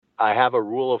I have a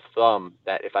rule of thumb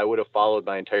that if I would have followed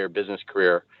my entire business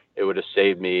career, it would have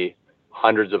saved me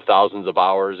hundreds of thousands of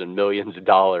hours and millions of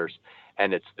dollars.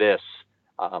 And it's this.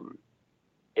 Um,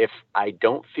 if I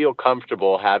don't feel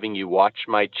comfortable having you watch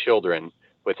my children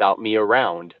without me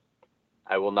around,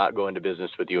 I will not go into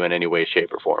business with you in any way,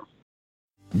 shape, or form.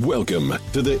 Welcome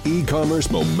to the E-Commerce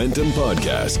Momentum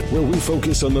Podcast, where we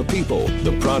focus on the people,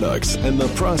 the products, and the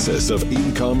process of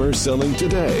e-commerce selling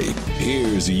today.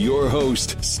 Here's your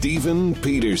host, Stephen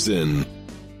Peterson.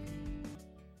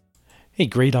 Hey,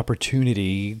 great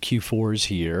opportunity. Q4 is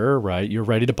here, right? You're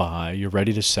ready to buy. You're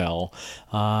ready to sell.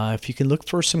 If you can look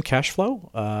for some cash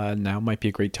flow, now might be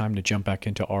a great time to jump back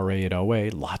into RA and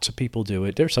OA. Lots of people do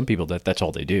it. There's some people that's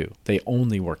all they do. They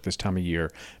only work this time of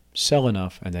year, sell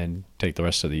enough, and then take the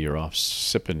rest of the year off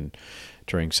sipping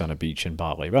drinks on a beach in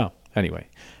Bali. Well, anyway,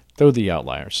 those are the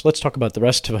outliers. Let's talk about the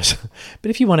rest of us. But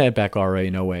if you want to add back RA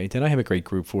and OA, then I have a great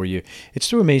group for you. It's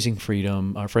through Amazing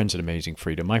Freedom, our friends at Amazing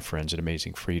Freedom, my friends at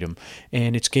Amazing Freedom,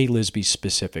 and it's Gay Lisby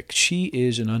specific. She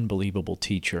is an unbelievable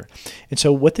teacher. And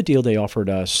so what the deal they offered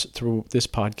us through this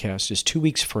podcast is 2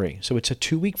 weeks free. So it's a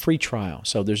 2-week free trial.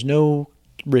 So there's no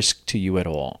risk to you at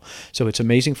all. So it's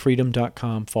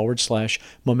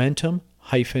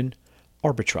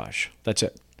amazingfreedom.com/momentum-arbitrage. That's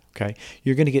it. Okay.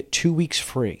 You're going to get 2 weeks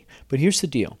free. But here's the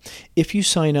deal. If you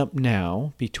sign up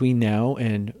now, between now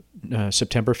and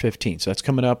September 15th, so that's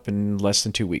coming up in less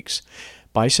than 2 weeks,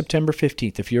 by September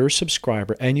 15th, if you're a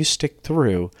subscriber and you stick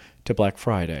through to Black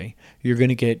Friday, you're going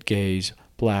to get Gay's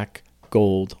Black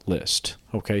Gold list.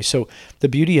 Okay, so the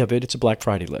beauty of it, it's a Black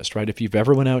Friday list, right? If you've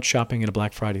ever went out shopping in a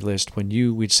Black Friday list,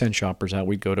 we'd send shoppers out,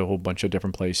 we'd go to a whole bunch of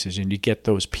different places, and you get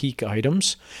those peak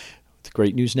items. The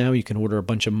great news now, you can order a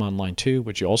bunch of them online too,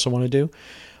 which you also want to do.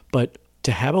 But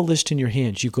to have a list in your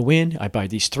hands, you go in, I buy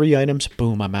these 3 items,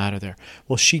 boom, I'm out of there.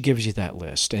 Well, she gives you that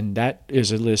list, and that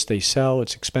is a list they sell.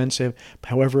 It's expensive.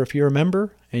 However, if you're a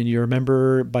member, and you're a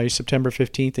member by September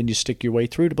 15th, and you stick your way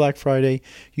through to Black Friday,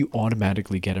 you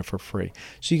automatically get it for free.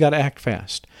 So you got to act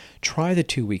fast. Try the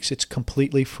 2 weeks. It's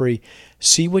completely free.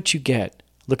 See what you get.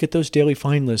 Look at those daily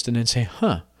find lists, and then say,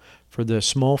 for the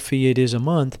small fee it is a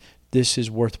month, this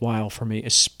is worthwhile for me,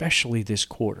 especially this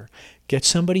quarter. Get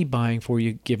somebody buying for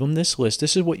you. Give them this list.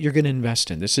 This is what you're going to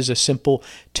invest in. This is a simple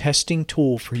testing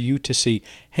tool for you to see,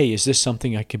 hey, is this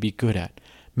something I could be good at?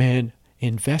 Man,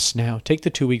 invest now. Take the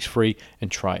 2 weeks free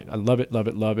and try it. I love it, love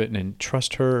it, love it. And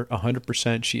trust her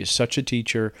 100%. She is such a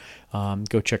teacher.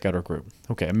 Go check out her group.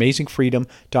 Okay,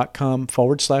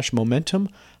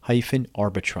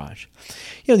 amazingfreedom.com/momentum-arbitrage.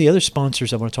 The other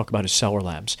sponsors I want to talk about is Seller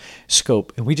Labs,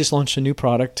 Scope. And we just launched a new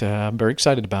product. I'm very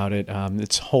excited about it.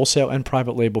 It's wholesale and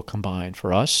private label combined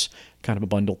for us. Kind of a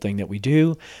bundled thing that we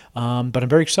do. But I'm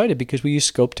very excited because we use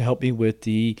Scope to help me with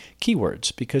the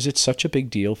keywords because it's such a big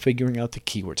deal figuring out the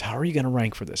keywords. How are you going to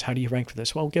rank for this? How do you rank for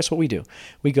this? Well, guess what we do?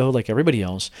 We go like everybody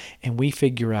else and we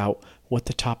figure out what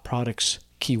the top products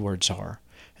keywords are.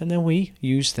 And then we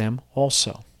use them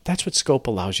also. That's what Scope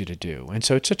allows you to do. And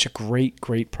so it's such a great,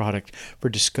 great product for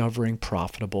discovering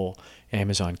profitable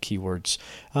Amazon keywords.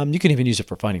 You can even use it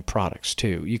for finding products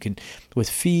too. You can, with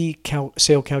fee,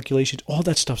 sale calculations, all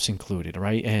that stuff's included,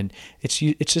 right? And it's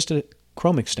just a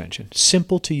Chrome extension.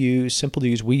 Simple to use.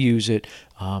 We use it.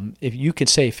 If you can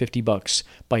save $50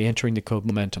 by entering the code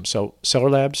Momentum. So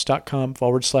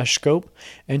sellerlabs.com/scope.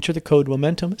 Enter the code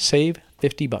Momentum. Save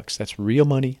 $50. That's real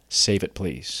money. Save it,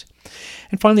 please.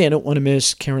 And finally, I don't want to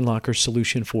miss Karen Locker's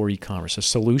Solution for E-Commerce. The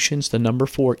solutions, the number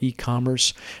 4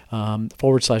 e-commerce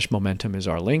 /momentum is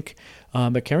our link.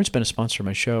 But Karen's been a sponsor of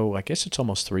my show. I guess it's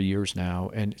almost 3 years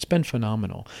now, and it's been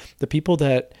phenomenal. The people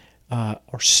that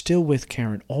are still with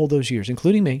Karen all those years,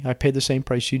 including me, I paid the same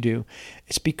price you do.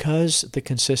 It's because the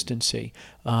consistency.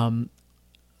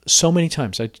 So many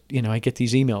times I get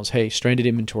these emails, hey, stranded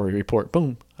inventory report,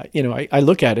 boom. I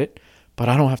look at it, but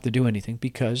I don't have to do anything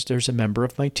because there's a member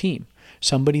of my team,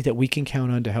 somebody that we can count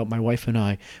on to help my wife and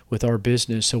I with our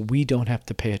business so we don't have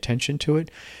to pay attention to it.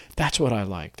 That's what I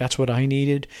like. That's what I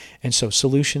needed. And so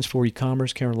Solutions for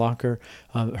E-Commerce, Karen Locker,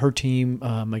 her team,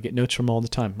 I get notes from all the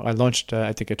time. I launched,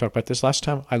 I think I talked about this last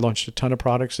time, I launched a ton of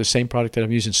products, the same product that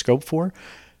I'm using Scope for.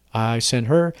 I send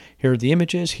her, here are the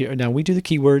images. Here now we do the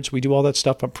keywords, we do all that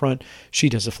stuff up front. She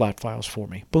does the flat files for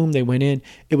me. Boom, they went in.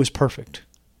 It was perfect.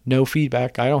 No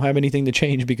feedback. I don't have anything to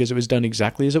change because it was done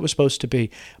exactly as it was supposed to be.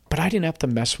 But I didn't have to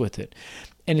mess with it.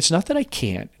 And it's not that I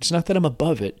can't. It's not that I'm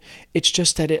above it. It's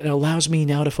just that it allows me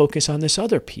now to focus on this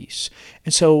other piece.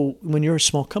 And so when you're a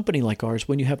small company like ours,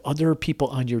 when you have other people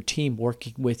on your team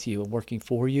working with you and working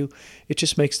for you, it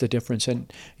just makes the difference.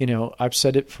 And, I've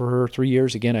said it for 3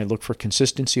 years. Again, I look for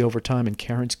consistency over time, and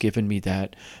Karen's given me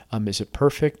that. Is it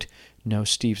perfect? No,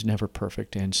 Steve's never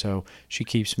perfect. And so she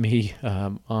keeps me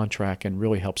on track and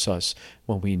really helps us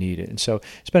when we need it. And so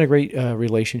it's been a great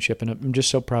relationship, and I'm just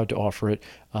so proud to offer it.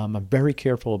 I'm very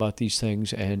careful about these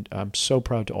things, and I'm so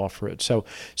proud to offer it. So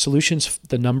Solutions,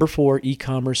 the number 4,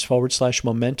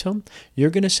 e-commerce/momentum, you're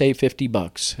going to save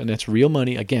 $50. And that's real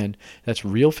money. Again, that's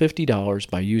real $50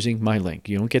 by using my link.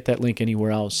 You don't get that link anywhere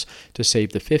else to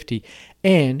save the 50.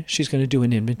 And she's going to do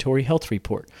an inventory health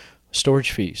report.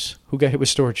 Storage fees. Who got hit with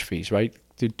storage fees, right?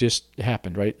 It just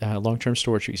happened, right? Long-term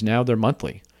storage fees. Now they're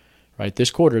monthly, right?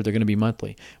 This quarter, they're going to be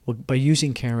monthly. Well, by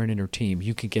using Karen and her team,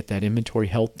 you can get that inventory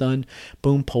health done.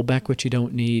 Boom, pull back what you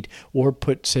don't need, or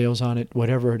put sales on it,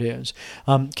 whatever it is.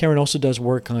 Karen also does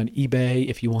work on eBay.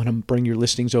 If you want to bring your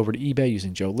listings over to eBay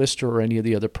using Joe Lister or any of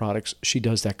the other products, she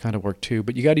does that kind of work too.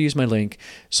 But you got to use my link,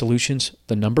 Solutions,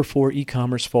 the number 4,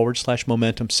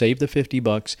 e-commerce/momentum. Save the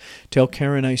 $50. Tell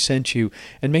Karen I sent you,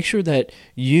 and make sure that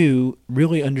you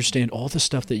really understand all the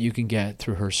stuff that you can get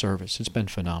through her service. It's been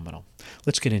phenomenal.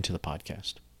 Let's get into the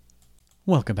podcast.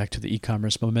 Welcome back to the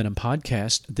E-commerce Momentum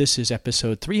Podcast. This is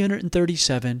episode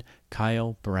 337,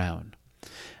 Kyle Brown.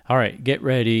 All right, get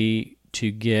ready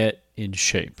to get in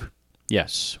shape.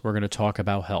 Yes, we're going to talk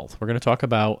about health. We're going to talk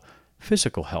about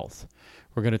physical health.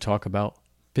 We're going to talk about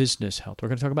business health. We're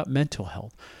going to talk about mental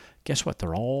health. Guess what?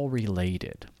 They're all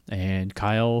related. And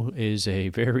Kyle is a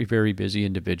very, very busy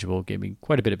individual, gave me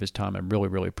quite a bit of his time. I really,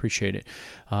 really appreciate it.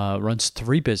 Runs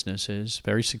 3 businesses,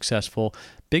 very successful,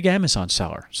 big Amazon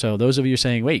seller. So those of you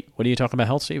saying, wait, what are you talking about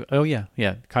health, Steve? Oh, yeah.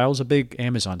 Kyle's a big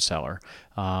Amazon seller,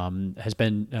 has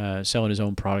been selling his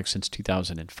own products since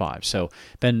 2005. So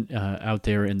been out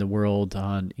there in the world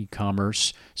on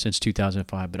e-commerce since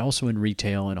 2005, but also in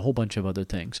retail and a whole bunch of other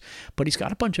things. But he's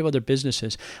got a bunch of other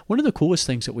businesses. One of the coolest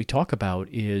things that we talk about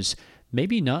is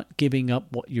maybe not giving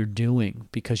up what you're doing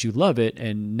because you love it,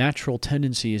 and natural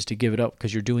tendency is to give it up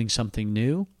because you're doing something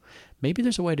new. Maybe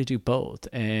there's a way to do both,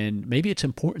 and maybe it's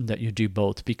important that you do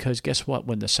both, because guess what?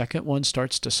 When the second one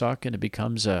starts to suck and it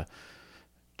becomes a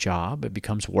job, it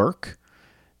becomes work,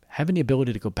 having the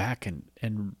ability to go back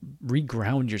and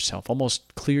reground yourself,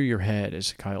 almost clear your head,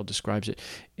 as Kyle describes it,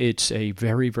 it's a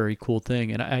very, very cool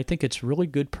thing. And I think it's really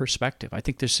good perspective. I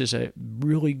think this is a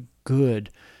really good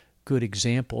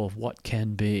example of what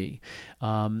can be.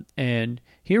 And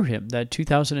hear him, that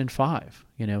 2005,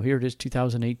 here it is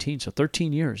 2018. So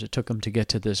 13 years it took him to get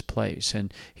to this place,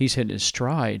 and he's hitting his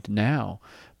stride now,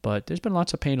 but there's been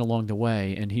lots of pain along the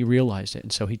way, and he realized it.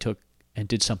 And so he took and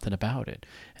did something about it.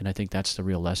 And I think that's the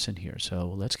real lesson here.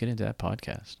 So let's get into that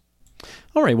podcast.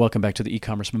 All right, welcome back to the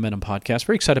E-commerce Momentum Podcast.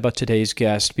 Very excited about today's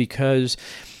guest, because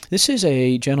this is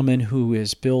a gentleman who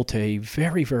has built a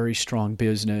very, very strong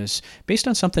business based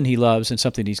on something he loves and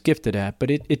something he's gifted at. But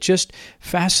it just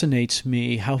fascinates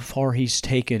me how far he's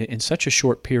taken it in such a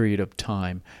short period of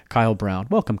time. Kyle Brown.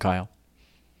 Welcome, Kyle.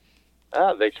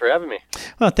 Thanks for having me.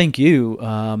 Well, thank you.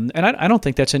 And I don't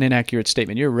think that's an inaccurate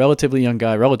statement. You're a relatively young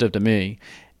guy relative to me,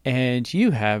 and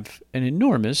you have an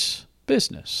enormous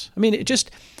business. I mean,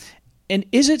 and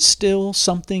is it still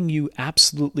something you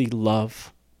absolutely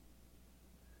love?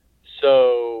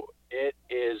 So it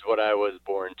is what I was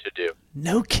born to do.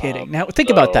 No kidding. Now think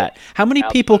about that. How many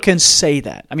people can say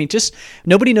that? I mean, just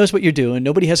nobody knows what you're doing.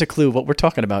 Nobody has a clue what we're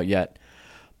talking about yet.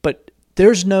 But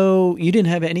you didn't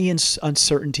have any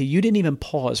uncertainty. You didn't even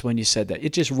pause when you said that.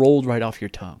 It just rolled right off your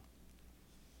tongue.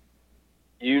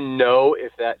 You know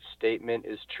if that statement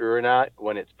is true or not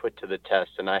when it's put to the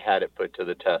test, and I had it put to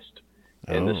the test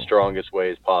in the strongest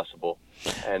ways possible,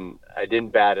 and I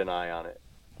didn't bat an eye on it.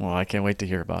 Well, I can't wait to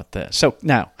hear about this. So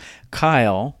now,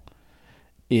 Kyle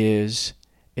is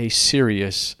a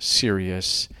serious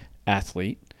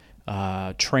athlete,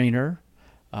 trainer,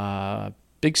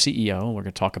 big CEO, and we're going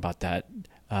to talk about that,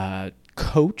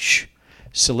 coach,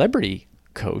 celebrity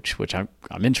coach, which I'm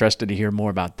interested to hear more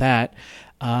about that,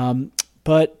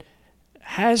 but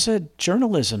has a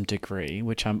journalism degree,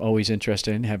 which I'm always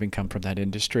interested in, having come from that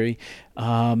industry,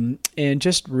 and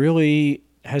just really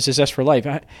has a zest for life.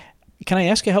 Can I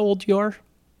ask you how old you are?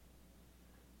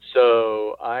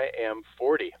 So I am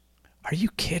 40. Are you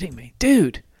kidding me?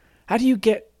 Dude, how do you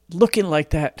get looking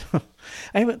like that?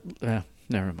 I haven't,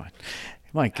 never mind.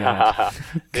 My God.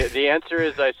 The answer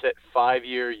is I set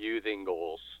 5-year youthing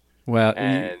goals. Well,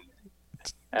 and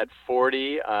at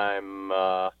 40, I'm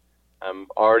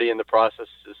already in the process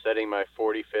of setting my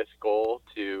 45th goal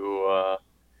to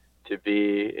to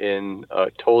be in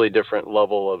a totally different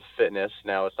level of fitness.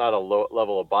 Now, it's not a low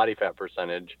level of body fat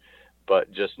percentage,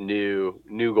 but just new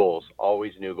goals,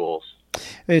 always new goals.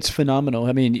 It's phenomenal.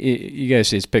 I mean, you guys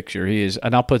see his picture. He is,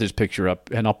 and I'll put his picture up,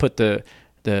 and I'll put the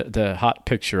hot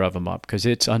picture of him up, because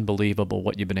it's unbelievable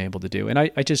what you've been able to do. And I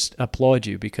just applaud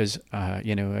you, because as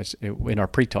in our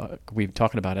pre-talk, we've been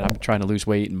talking about it. I'm trying to lose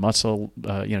weight and muscle,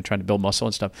 trying to build muscle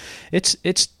and stuff.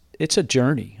 It's a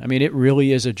journey. I mean, it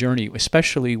really is a journey,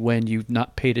 especially when you've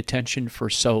not paid attention for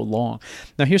so long.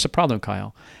 Now, here's the problem,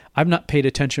 Kyle. I've not paid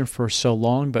attention for so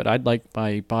long, but I'd like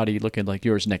my body looking like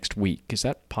yours next week. Is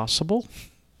that possible?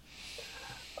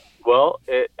 Well,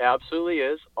 it absolutely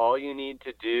is. All you need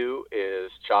to do is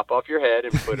chop off your head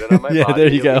and put it on my yeah, body.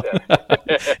 There you go.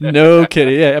 No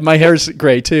kidding. Yeah, my hair's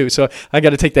gray too, so I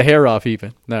got to take the hair off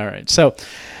even. All right. So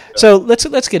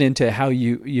let's get into how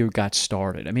you got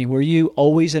started. I mean, were you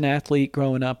always an athlete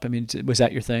growing up? I mean, was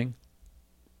that your thing?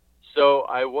 So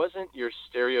I wasn't your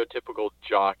stereotypical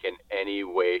jock in any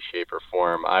way, shape, or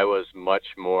form. I was much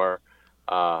more,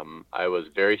 I was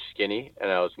very skinny,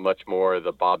 and I was much more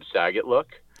the Bob Saget look.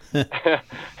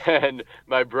 And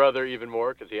my brother even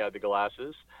more, because he had the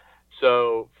glasses.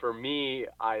 So for me,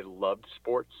 I loved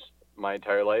sports my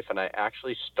entire life, and I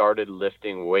actually started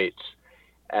lifting weights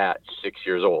at 6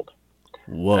 years old.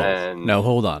 Whoa. And no,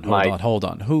 hold on.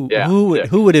 Who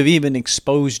six. would have even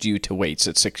exposed you to weights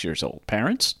at 6 years old?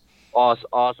 Parents?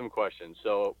 Awesome question.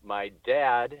 So my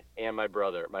dad and my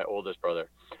brother, my oldest brother.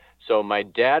 So my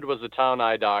dad was a town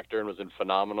eye doctor and was in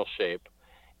phenomenal shape.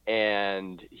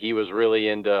 And he was really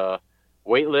into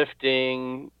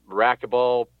weightlifting,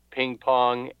 racquetball, ping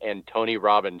pong, and Tony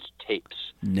Robbins tapes.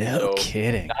 No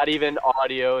kidding. Not even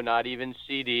audio, not even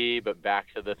CD, but back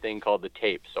to the thing called the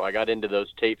tape. So I got into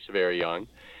those tapes very young.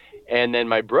 And then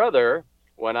my brother,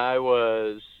 when I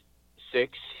was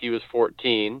 6, he was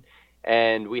 14.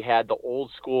 And we had the old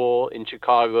school in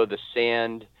Chicago, the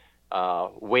sand,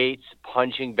 weights,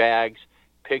 punching bags,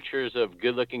 pictures of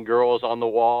good-looking girls on the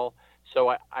wall.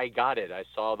 So I got it. I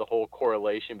saw the whole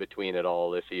correlation between it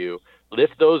all. If you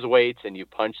lift those weights and you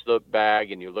punch the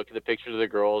bag and you look at the pictures of the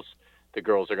girls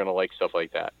are going to like stuff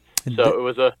like that. So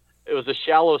it was a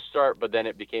shallow start, but then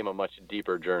it became a much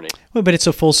deeper journey. Well, but it's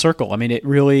a full circle. I mean, it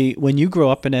really, when you grow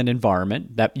up in an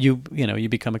environment that you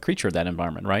become a creature of that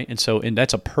environment, right? And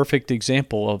that's a perfect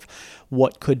example of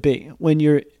what could be. When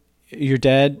your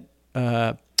dad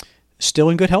still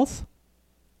in good health?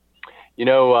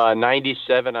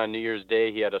 97 on New Year's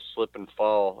Day, he had a slip and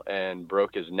fall and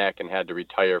broke his neck and had to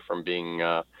retire from being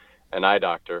an eye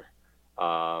doctor.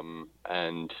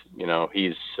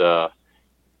 He's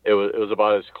it was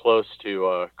about as close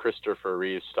to Christopher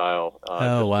Reeve style.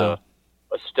 Wow.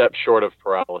 A step short of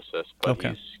paralysis, but okay.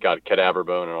 He's got cadaver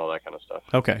bone and all that kind of stuff.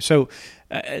 Okay, so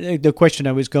the question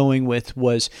I was going with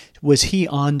was he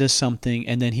onto something,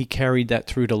 and then he carried that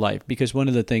through to life? Because one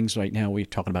of the things right now we're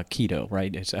talking about keto,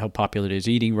 right? It's how popular it is,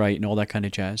 eating right, and all that kind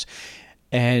of jazz.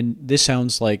 And this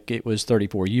sounds like it was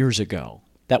 34 years ago.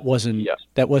 That wasn't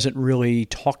really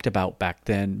talked about back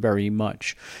then very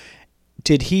much.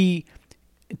 Did he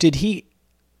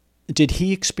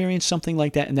experience something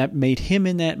like that, and that made him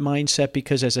in that mindset?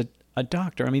 Because as a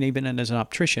doctor, I mean, even as an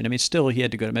optician, I mean, still he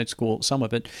had to go to med school, some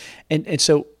of it. And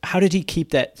so how did he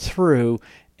keep that through?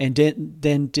 And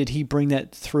then did he bring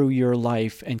that through your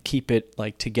life and keep it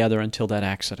like together until that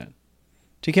accident?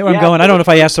 Do you get where I'm going? I don't know if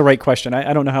I asked the right question.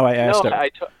 I don't know how I asked it.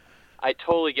 I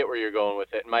totally get where you're going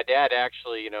with it. My dad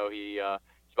actually, he's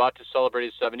about to celebrate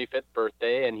his 75th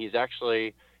birthday, and he's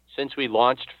actually, since we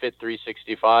launched Fit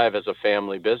 365 as a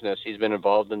family business, he's been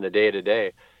involved in the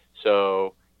day-to-day.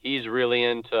 So he's really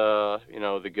into,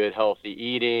 the good, healthy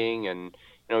eating, and,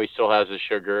 he still has his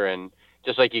sugar. And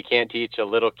just like you can't teach a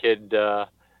little kid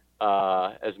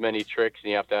as many tricks,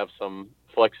 and you have to have some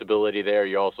flexibility there,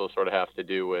 you also sort of have to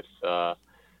do with the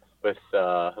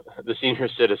senior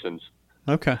citizens.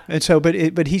 Okay. And so, but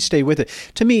he stayed with it.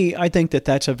 To me, I think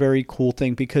that's a very cool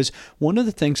thing, because one of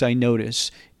the things I notice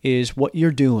is what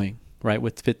you're doing, right,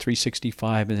 with Fit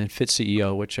 365 and then Fit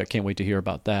CEO, which I can't wait to hear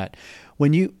about that.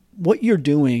 What you're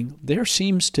doing, there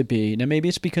seems to be, now maybe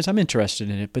it's because I'm interested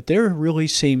in it, but there really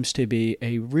seems to be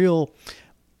a real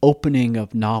opening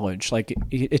of knowledge. Like,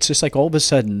 it's just like all of a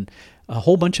sudden, a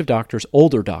whole bunch of doctors,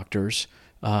 older doctors,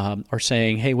 are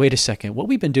saying, hey, wait a second, what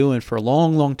we've been doing for a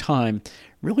long, long time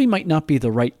really might not be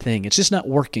the right thing. It's just not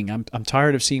working. I'm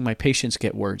tired of seeing my patients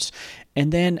get worse.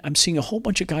 And then I'm seeing a whole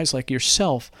bunch of guys like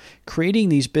yourself creating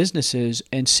these businesses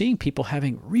and seeing people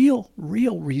having real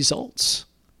results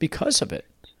because of it.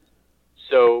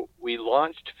 So we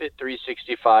launched Fit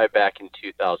 365 back in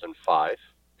 2005.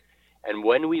 And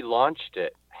when we launched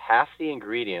it, half the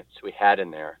ingredients we had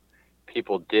in there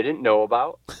people didn't know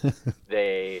about.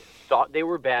 They thought they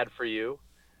were bad for you.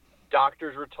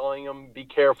 Doctors were telling them, be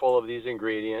careful of these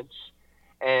ingredients.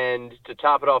 And to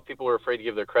top it off, people were afraid to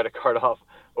give their credit card off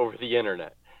over the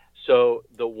internet. So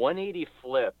the 180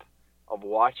 flip of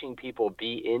watching people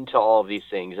be into all of these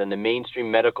things and the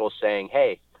mainstream medical saying,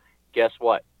 hey, guess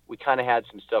what? We kind of had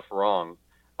some stuff wrong.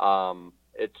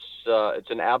 It's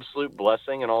an absolute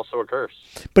blessing and also a curse.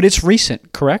 But it's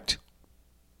recent, correct?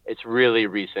 It's really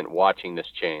recent watching this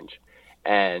change.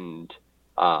 And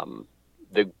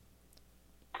the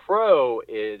pro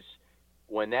is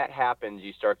when that happens,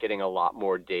 you start getting a lot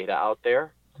more data out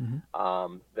there.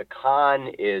 Mm-hmm. The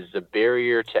con is the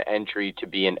barrier to entry to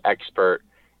be an expert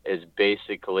is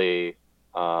basically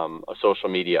a social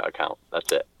media account.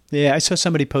 That's it. Yeah, I saw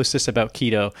somebody post this about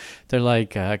keto. They're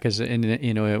like, because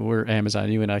we're Amazon.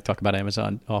 You and I talk about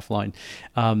Amazon offline.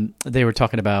 They were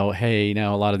talking about, hey,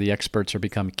 now a lot of the experts are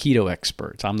becoming keto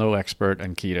experts. I'm no expert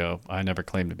in keto. I never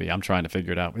claimed to be. I'm trying to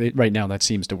figure it out. Right now, that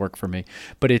seems to work for me.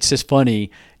 But it's just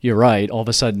funny. You're right. All of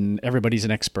a sudden, everybody's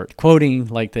an expert, quoting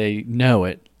like they know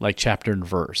it, like chapter and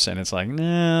verse. And it's like,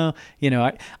 no,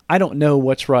 I don't know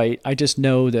what's right. I just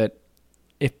know that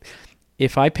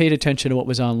if I paid attention to what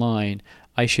was online,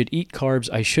 I should eat carbs.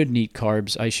 I shouldn't eat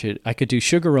carbs. I could do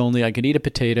sugar only. I could eat a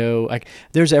potato.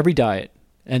 There's every diet,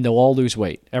 and they'll all lose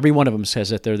weight. Every one of them says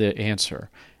that they're the answer.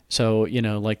 So,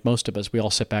 like most of us, we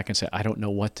all sit back and say, I don't know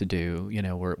what to do.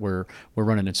 We're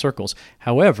running in circles.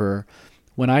 However,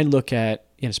 when I look at,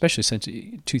 especially since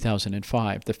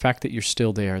 2005, the fact that you're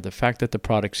still there, the fact that the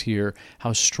product's here,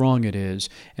 how strong it is,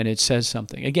 and it says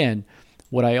something. Again,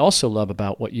 what I also love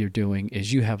about what you're doing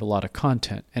is you have a lot of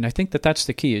content. And I think that that's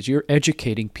the key, is you're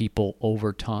educating people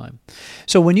over time.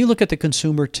 So when you look at the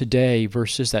consumer today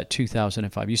versus that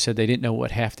 2005, you said they didn't know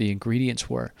what half the ingredients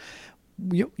were.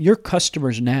 Your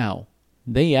customers now,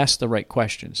 they ask the right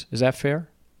questions. Is that fair?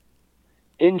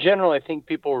 In general, I think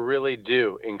people really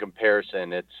do in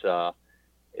comparison. It's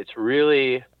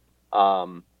really,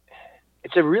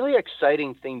 it's a really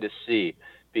exciting thing to see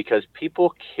because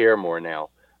people care more now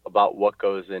about what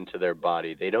goes into their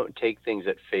body. They don't take things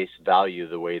at face value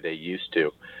the way they used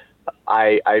to.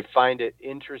 I find it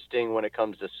interesting when it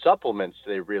comes to supplements,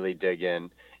 they really dig in,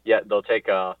 yet they'll take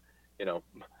a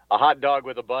hot dog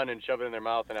with a bun and shove it in their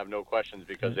mouth and have no questions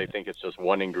because they think it's just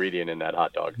one ingredient in that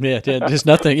hot dog. Yeah, there's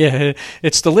nothing. Yeah,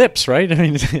 it's the lips, right? I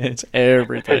mean, it's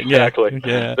everything. Exactly.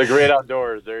 Yeah. The great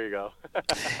outdoors. There you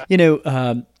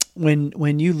go.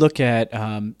 When you look at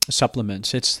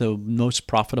supplements, it's the most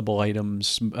profitable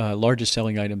items, largest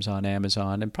selling items on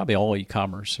Amazon, and probably all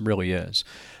e-commerce really is.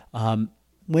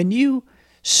 When you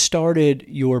started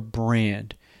your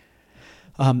brand,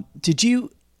 you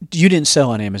didn't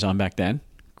sell on Amazon back then,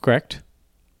 correct?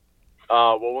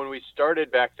 Well, when we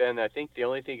started back then, I think the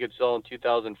only thing you could sell in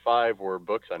 2005 were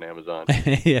books on Amazon.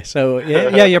 Yeah, so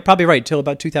yeah, you're probably right. Till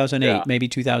about 2008, maybe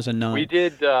 2009. We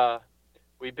did.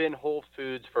 We've been Whole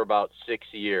Foods for about 6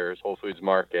 years, Whole Foods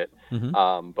Market,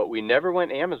 but we never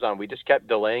went Amazon. We just kept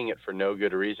delaying it for no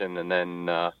good reason, and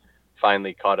then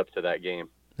finally caught up to that game.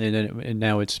 And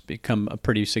now it's become a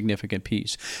pretty significant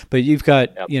piece. But you've got,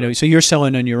 so you're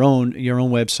selling on your own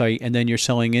website, and then you're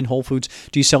selling in Whole Foods.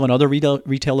 Do you sell in other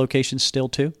retail locations still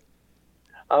too?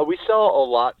 We sell a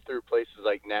lot through places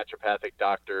like naturopathic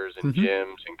doctors and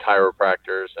gyms and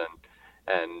chiropractors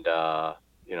and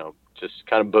just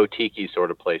kind of boutique-y sort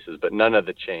of places, but none of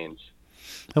the chains.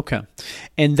 Okay.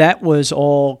 And that was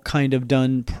all kind of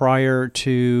done prior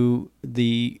to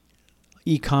the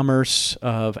e-commerce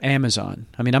of Amazon.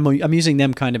 I mean, I'm using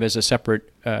them kind of as a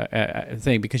separate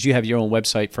thing because you have your own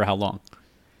website for how long?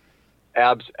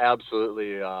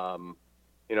 Absolutely.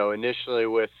 Initially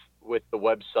with the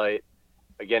website,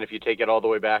 again, if you take it all the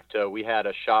way back to, we had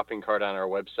a shopping cart on our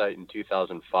website in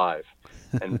 2005.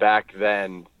 And back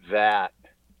then, that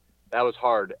was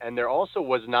hard. And there also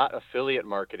was not affiliate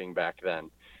marketing back then.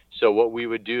 So what we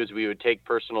would do is we would take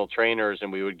personal trainers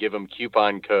and we would give them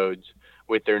coupon codes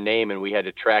with their name, and we had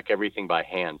to track everything by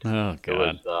hand. Oh,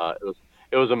 God.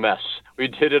 It was a mess. We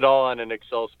did it all on an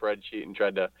Excel spreadsheet and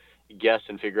tried to guess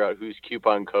and figure out whose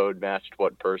coupon code matched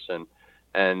what person.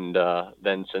 And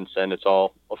then since then, it's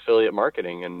all affiliate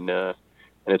marketing, and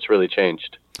it's really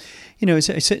changed. As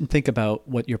I sit and think about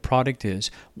what your product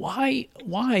is, why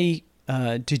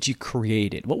did you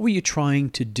create it? What were you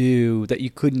trying to do that you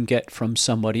couldn't get from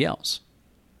somebody else?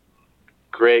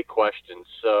 Great question.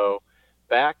 So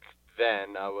back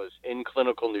then, I was in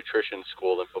clinical nutrition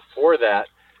school, and before that,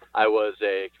 I was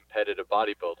a competitive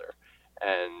bodybuilder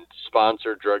and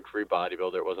sponsored drug-free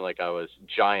bodybuilder. It wasn't like I was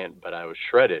giant, but I was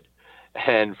shredded.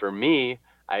 And for me,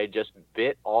 I had just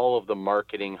bit all of the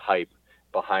marketing hype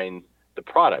behind the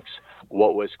products.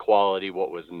 what was quality,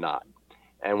 what was not.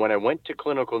 And when I went to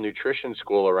clinical nutrition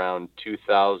school around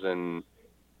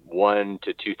 2001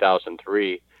 to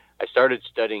 2003, I started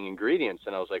studying ingredients,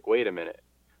 and I was like, wait a minute,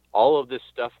 all of this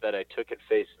stuff that I took at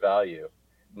face value,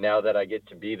 now that I get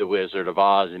to be the Wizard of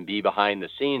Oz and be behind the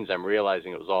scenes, I'm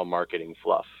realizing it was all marketing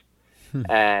fluff.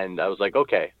 And I was like,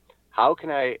 okay, how can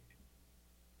I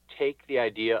take the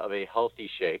idea of a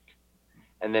healthy shake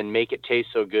and then make it taste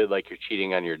so good like you're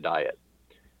cheating on your diet?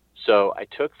 So I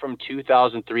took from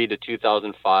 2003 to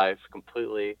 2005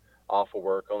 completely off of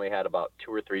work, only had about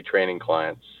 2 or 3 training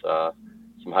clients,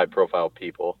 some high profile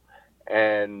people.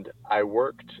 And I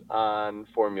worked on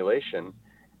formulation.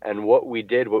 And what we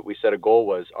set a goal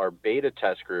was our beta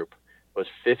test group was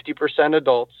 50%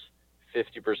 adults,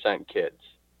 50% kids.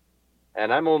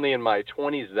 And I'm only in my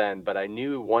 20s then, but I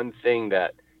knew one thing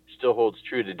that still holds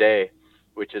true today,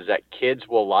 which is that kids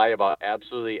will lie about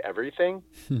absolutely everything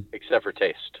except for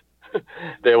taste.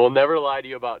 They will never lie to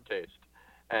you about taste.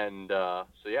 And so,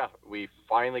 yeah, we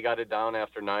finally got it down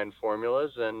after 9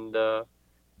 formulas and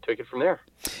took it from there.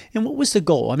 And what was the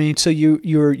goal? I mean, so you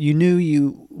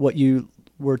knew what you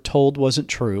were told wasn't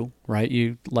true, right?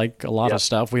 You, like a lot of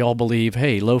stuff, we all believe,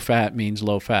 hey, low fat means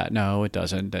low fat. No, it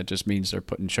doesn't. That just means they're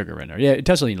putting sugar in there. Yeah, it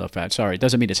doesn't mean low fat. Sorry, it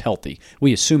doesn't mean it's healthy.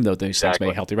 We assume, though, these things make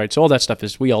it healthy, right? So all that stuff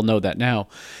is, we all know that now.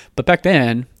 But back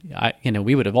then,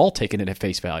 we would have all taken it at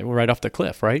face value. We're right off the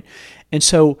cliff, right? And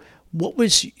so what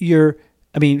was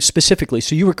specifically,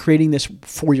 so you were creating this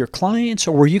for your clients,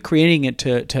 or were you creating it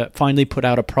to finally put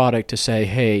out a product to say,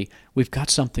 hey, we've got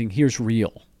something, here's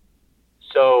real?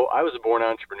 So I was a born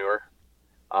entrepreneur.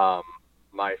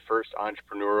 My first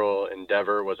entrepreneurial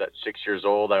endeavor was at 6 years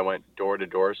old. I went door to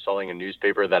door selling a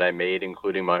newspaper that I made,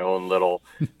 including my own little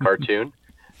cartoon.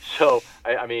 So,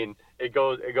 it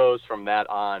goes from that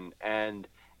on. And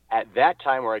at that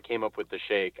time where I came up with the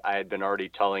shake, I had been already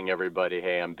telling everybody,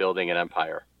 hey, I'm building an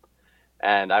empire.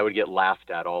 And I would get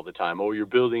laughed at all the time. Oh, you're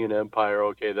building an empire.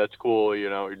 Okay, that's cool.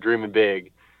 You're dreaming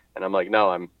big. And I'm like,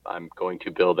 no, I'm going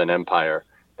to build an empire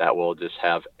that will just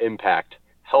have impact,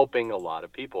 helping a lot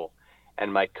of people.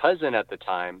 And my cousin at the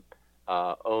time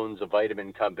owns a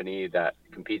vitamin company that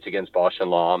competes against Bausch &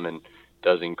 Lomb and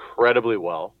does incredibly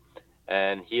well.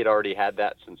 And he had already had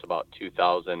that since about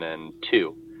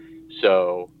 2002.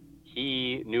 So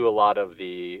he knew a lot of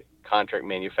the contract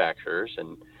manufacturers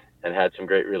and had some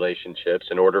great relationships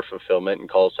and order fulfillment and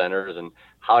call centers and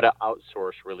how to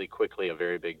outsource really quickly a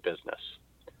very big business.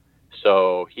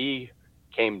 So he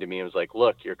came to me and was like,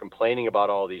 look, you're complaining about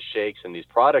all these shakes and these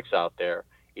products out there,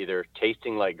 either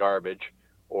tasting like garbage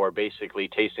or basically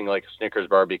tasting like a Snickers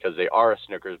bar because they are a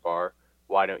Snickers bar.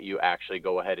 Why don't you actually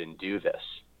go ahead and do this?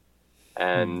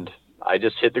 And I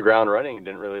just hit the ground running and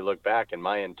didn't really look back. And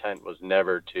my intent was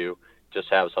never to just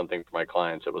have something for my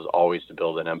clients. It was always to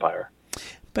build an empire.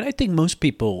 But I think most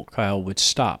people, Kyle, would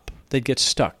stop. They'd get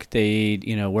stuck. They'd,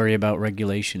 worry about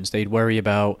regulations. They'd worry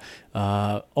about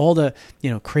all the,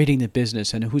 creating the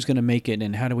business and who's going to make it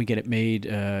and how do we get it made,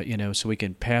 so we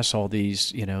can pass all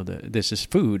these, this is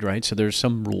food, right? So there's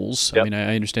some rules. Yep.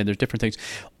 I understand there's different things.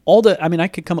 I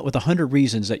could come up with 100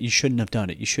 reasons that you shouldn't have done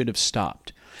it. You should have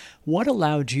stopped. What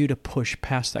allowed you to push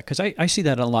past that? Because I see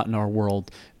that a lot in our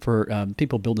world for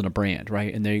people building a brand,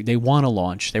 right? And they want to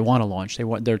launch.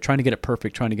 They're trying to get it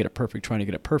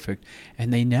perfect,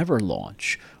 and they never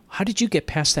launch. How did you get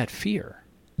past that fear?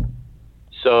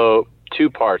 So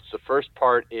 2 parts. The first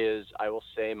part is, I will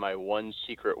say, my one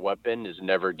secret weapon is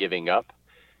never giving up.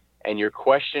 And your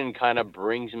question kind of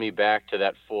brings me back to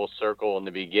that full circle in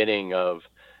the beginning of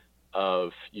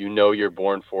you're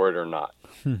born for it or not.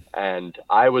 And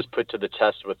I was put to the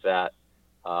test with that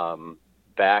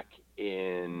back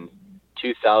in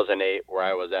 2008, where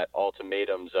I was at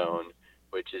ultimatum zone,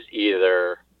 which is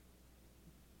either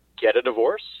get a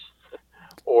divorce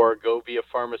or go be a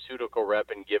pharmaceutical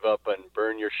rep and give up and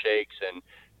burn your shakes and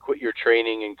quit your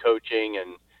training and coaching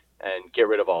and get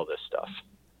rid of all this stuff.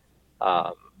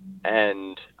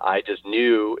 And I just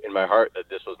knew in my heart that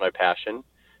this was my passion.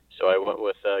 So I went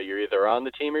with you're either on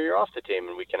the team or you're off the team,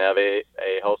 and we can have a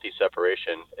healthy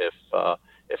separation if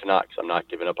not, because I'm not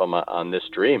giving up on this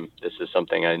dream. This is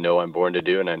something I know I'm born to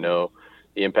do, and I know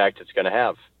the impact it's going to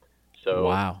have. So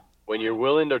wow. When you're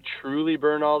willing to truly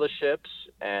burn all the ships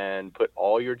and put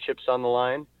all your chips on the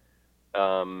line,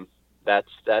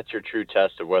 that's your true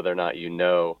test of whether or not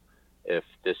if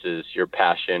this is your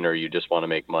passion or you just want to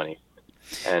make money.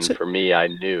 And for me, I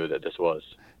knew that this was.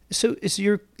 So is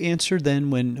your answer then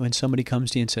when somebody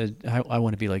comes to you and says, I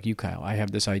want to be like you, Kyle, I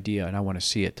have this idea and I want to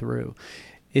see it through.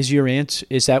 Is your answer,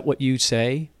 is that what you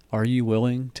say? Are you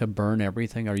willing to burn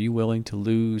everything? Are you willing to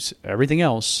lose everything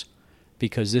else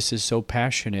because this is so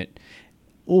passionate?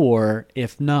 Or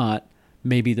if not,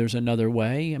 maybe there's another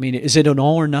way? I mean, is it an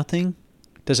all or nothing?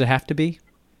 Does it have to be?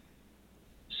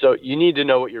 So you need to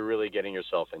know what you're really getting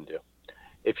yourself into.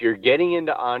 If you're getting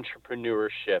into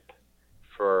entrepreneurship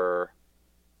for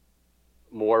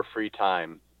more free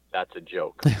time, that's a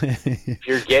joke. If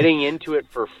you're getting into it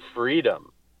for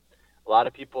freedom, a lot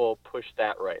of people push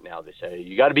that right now. They say,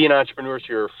 you got to be an entrepreneur so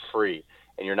you're free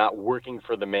and you're not working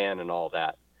for the man and all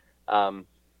that.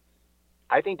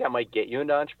 I think that might get you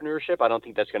into entrepreneurship. I don't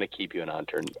think that's going to keep you in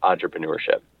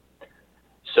entrepreneurship.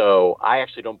 So I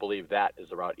actually don't believe that is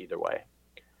the route either way.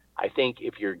 I think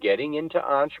if you're getting into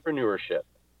entrepreneurship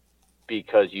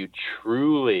because you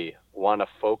truly want to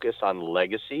focus on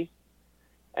legacy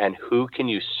and who can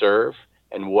you serve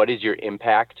and what is your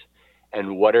impact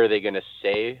and what are they going to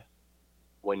say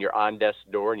when you're on death's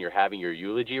door and you're having your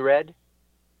eulogy read,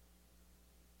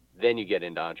 then you get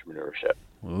into entrepreneurship.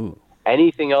 Ooh.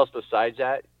 Anything else besides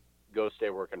that, go stay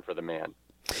working for the man.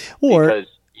 Or, because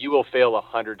you will fail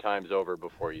 100 times over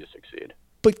before you succeed.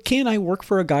 But can I work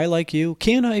for a guy like you?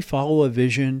 Can I follow a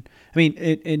vision? I mean,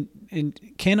 and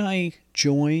can I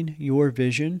join your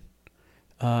vision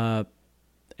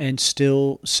and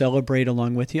still celebrate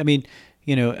along with you? I mean,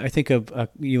 I think of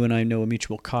you and I know a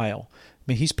mutual Kyle. I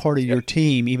mean, he's part of your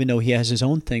team, even though he has his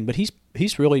own thing, but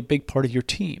he's really a big part of your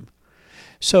team.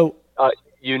 So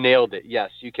you nailed it.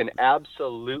 Yes, you can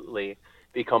absolutely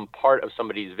become part of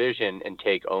somebody's vision and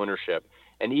take ownership.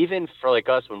 And even for like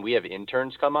us, when we have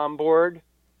interns come on board,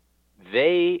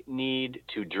 they need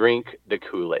to drink the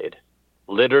Kool-Aid,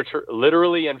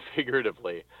 literally and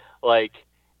figuratively. Like,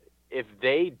 if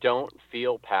they don't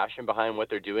feel passion behind what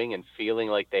they're doing and feeling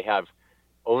like they have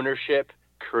ownership,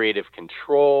 creative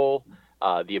control,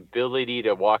 the ability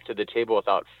to walk to the table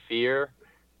without fear,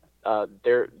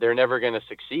 they're never going to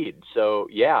succeed. So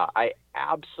yeah, I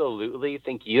absolutely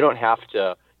think you don't have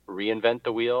to reinvent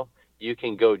the wheel. You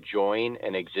can go join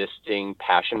an existing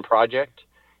passion project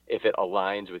if it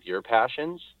aligns with your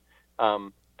passions.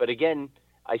 But again,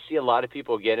 I see a lot of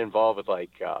people get involved with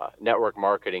like network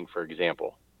marketing, for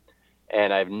example.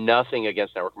 And I have nothing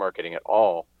against network marketing at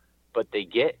all, but they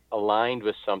get aligned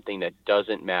with something that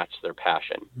doesn't match their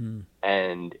passion.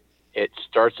 And it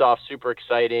starts off super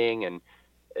exciting and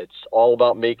it's all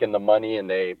about making the money, and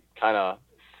they kind of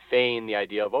feign the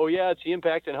idea of, oh yeah, it's the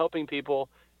impact and helping people.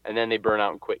 And then they burn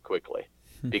out and quit quickly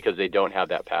because they don't have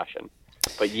that passion.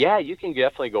 But yeah, you can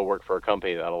definitely go work for a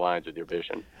company that aligns with your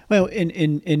vision. Well, and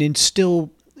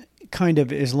instill kind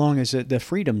of, as long as the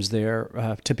freedom's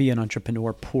there, to be an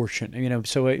entrepreneur portion,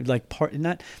 so like part,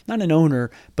 not an owner,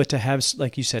 but to have,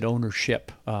 like you said,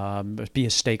 ownership, be a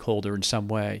stakeholder in some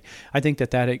way. I think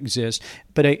that exists.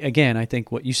 But again, I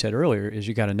think what you said earlier is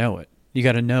you got to know it. You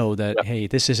got to know that, yep. Hey,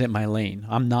 this isn't my lane.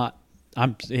 I'm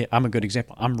a good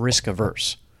example. I'm risk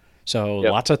averse. So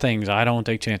yep. Lots of things I don't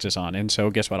take chances on. And so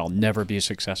guess what? I'll never be as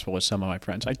successful as some of my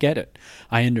friends. I get it.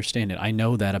 I understand it. I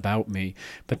know that about me.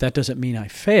 But that doesn't mean I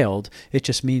failed. It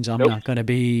just means I'm not going to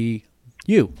be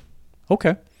you.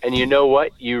 Okay. And you know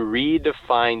what? You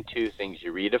redefine two things.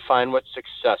 You redefine what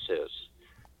success is.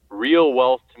 Real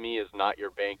wealth to me is not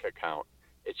your bank account.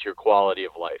 It's your quality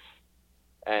of life.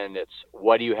 And it's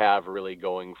what do you have really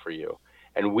going for you.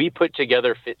 And we put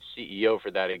together Fit CEO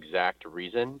for that exact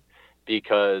reason,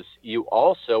 because you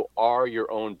also are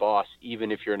your own boss,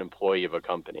 even if you're an employee of a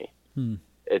company.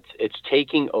 It's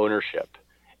taking ownership.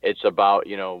 It's about,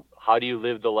 how do you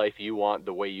live the life you want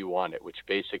the way you want it, which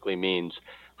basically means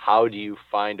how do you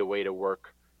find a way to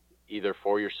work either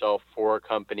for yourself, for a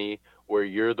company, where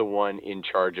you're the one in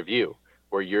charge of you,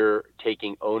 where you're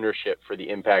taking ownership for the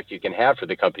impact you can have for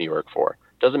the company you work for.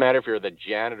 Doesn't matter if you're the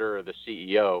janitor or the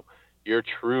CEO, you're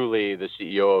truly the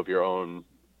CEO of your own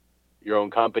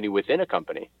company within a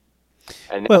company.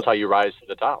 And that's how you rise to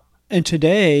the top. And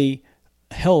today,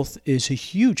 health is a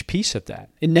huge piece of that.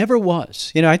 It never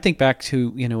was. I think back to,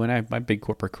 when I had my big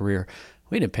corporate career,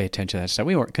 we didn't pay attention to that stuff.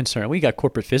 We weren't concerned. We got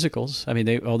corporate physicals. I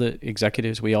mean, all the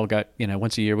executives, we all got,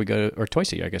 once a year we go to, or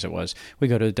twice a year, I guess it was, we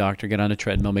go to the doctor, get on a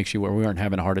treadmill, make sure we weren't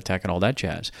having a heart attack and all that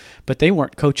jazz. But they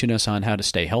weren't coaching us on how to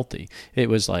stay healthy. It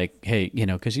was like, hey,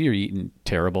 because you're eating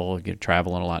terrible, you're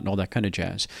traveling a lot and all that kind of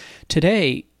jazz.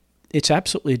 Today, it's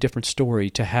absolutely a different story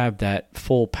to have that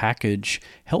full package.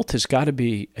 Health has got to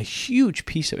be a huge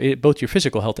piece of it, both your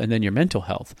physical health and then your mental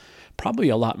health, probably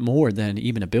a lot more than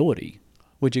even ability.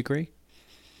 Would you agree?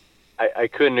 I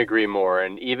couldn't agree more.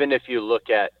 And even if you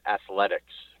look at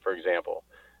athletics, for example,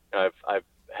 I've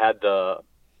had the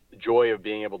joy of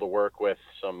being able to work with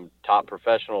some top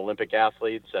professional Olympic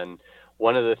athletes. And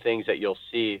one of the things that you'll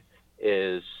see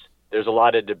is there's a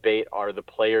lot of debate. Are the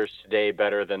players today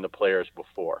better than the players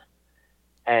before?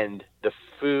 And the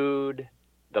food,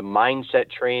 the mindset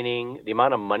training, the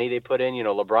amount of money they put in,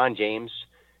 LeBron James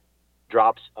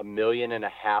drops $1.5 million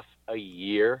a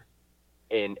year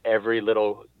in every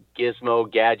little gizmo,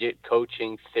 gadget,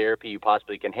 coaching, therapy you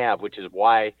possibly can have, which is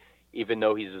why, even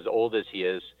though he's as old as he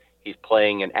is, he's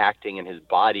playing and acting and his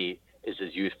body is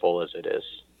as youthful as it is.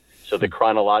 So the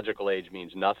chronological age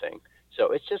means nothing.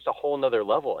 So it's just a whole nother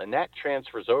level. And that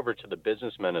transfers over to the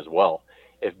businessmen as well.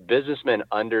 If businessmen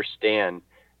understand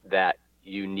that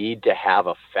you need to have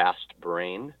a fast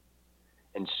brain,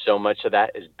 and so much of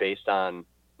that is based on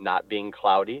not being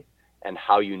cloudy and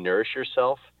how you nourish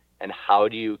yourself and how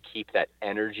do you keep that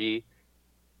energy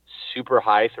super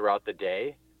high throughout the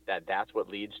day, that's what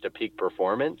leads to peak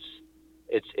performance.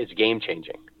 It's game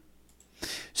changing.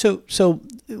 So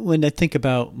when I think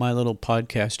about my little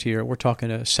podcast here, we're talking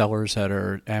to sellers that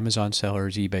are Amazon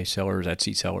sellers, eBay sellers,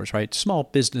 Etsy sellers, right? Small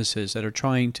businesses that are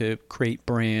trying to create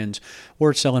brands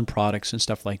or selling products and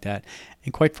stuff like that.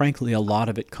 And quite frankly, a lot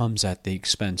of it comes at the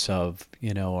expense of,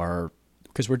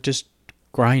 because we're just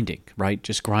grinding, right?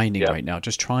 Just grinding right now,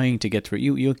 just trying to get through.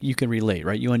 You can relate,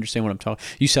 right? You understand what I'm talking.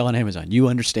 You sell on Amazon, you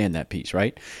understand that piece,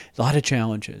 right? A lot of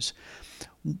challenges.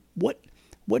 What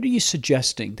are you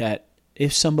suggesting that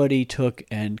if somebody took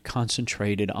and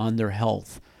concentrated on their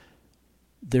health,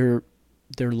 their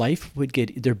life would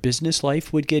get, their business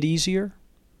life would get easier?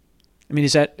 I mean,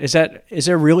 is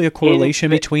there really a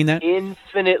correlation between that?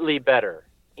 Infinitely better.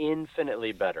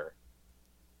 Infinitely better.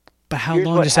 But how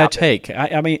long does that take?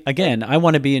 I mean, again, I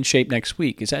want to be in shape next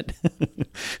week. Is that?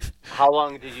 How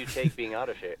long did you take being out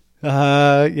of shape?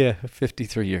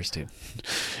 53 years, too.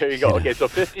 There you go. Okay, so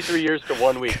 53 years to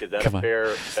 1 week. Is that a fair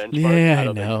benchmark? Yeah,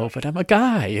 I know, but I'm a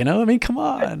guy, I mean, come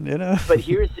on, But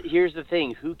here's the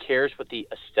thing. Who cares what the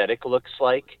aesthetic looks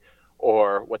like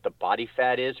or what the body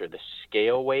fat is or the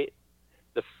scale weight?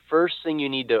 The first thing you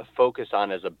need to focus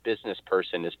on as a business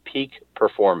person is peak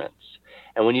performance.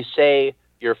 And when you say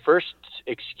your first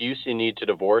excuse you need to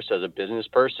divorce as a business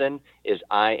person is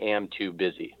I am too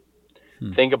busy.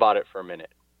 Think about it for a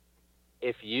minute.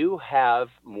 If you have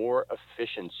more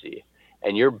efficiency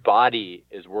and your body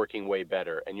is working way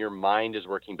better and your mind is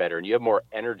working better and you have more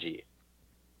energy,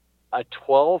 a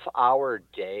 12-hour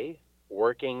day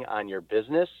working on your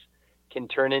business can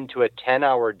turn into a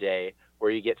 10-hour day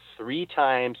where you get 3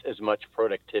 times as much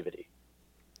productivity,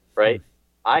 right?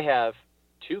 I have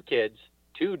 2 kids,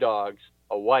 2 dogs,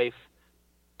 a wife,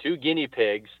 2 guinea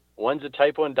pigs. One's a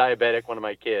type 1 diabetic, one of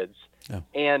my kids,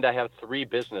 and I have 3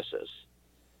 businesses.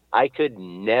 I could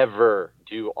never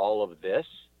do all of this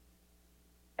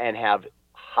and have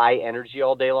high energy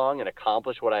all day long and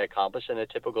accomplish what I accomplish in a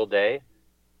typical day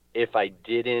if I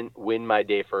didn't win my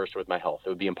day first with my health. It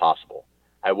would be impossible.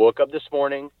 I woke up this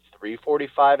morning,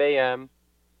 3:45 a.m.,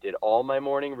 did all my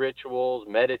morning rituals,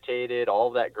 meditated,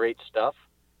 all that great stuff,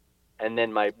 and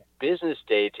then my business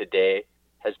day today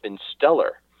has been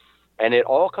stellar. And it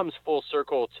all comes full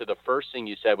circle to the first thing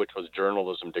you said, which was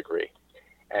journalism degree.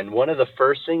 And one of the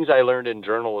first things I learned in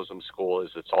journalism school is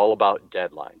it's all about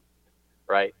deadline,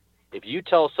 right? If you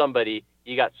tell somebody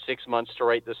you got 6 months to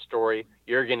write this story,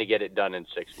 you're going to get it done in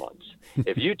 6 months.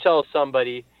 If you tell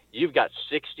somebody you've got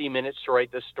 60 minutes to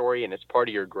write this story and it's part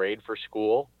of your grade for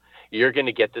school, you're going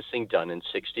to get this thing done in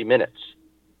 60 minutes.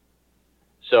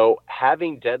 So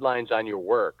having deadlines on your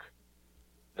work,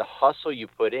 the hustle you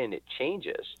put in, it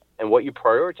changes. And what you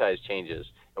prioritize changes.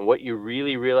 And what you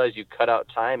really realize you cut out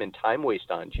time and time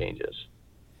waste on changes.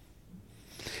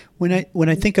 When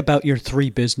I think about your 3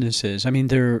 businesses, I mean,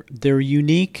 they're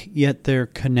unique, yet they're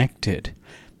connected.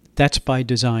 That's by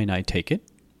design, I take it?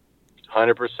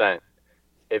 100%.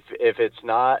 If it's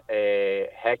not a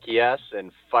heck yes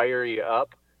and fire you up,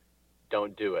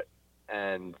 don't do it.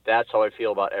 And that's how I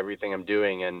feel about everything I'm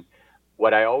doing. And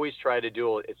what I always try to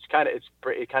do, it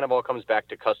kind of all comes back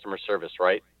to customer service,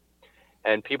 right?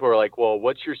 And people are like, well,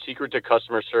 what's your secret to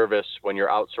customer service when you're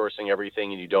outsourcing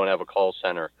everything and you don't have a call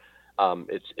center?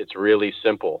 It's really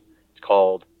simple. It's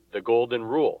called the golden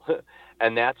rule.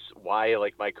 And that's why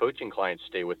my coaching clients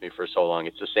stay with me for so long.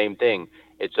 It's the same thing.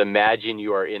 It's imagine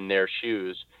you are in their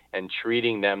shoes and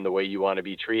treating them the way you want to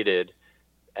be treated.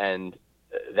 And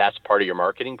that's part of your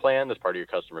marketing plan. That's part of your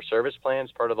customer service plan.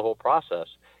 It's part of the whole process.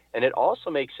 And it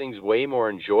also makes things way more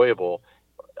enjoyable.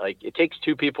 It takes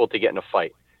 2 people to get in a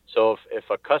fight. So if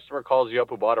a customer calls you up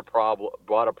who bought a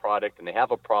product and they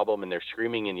have a problem and they're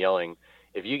screaming and yelling,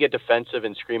 if you get defensive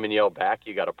and scream and yell back,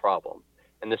 you got a problem.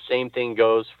 And the same thing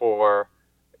goes for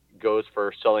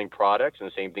selling products, and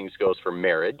the same thing goes for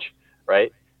marriage,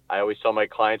 right? I always tell my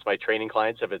clients, my training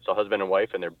clients, if it's a husband and wife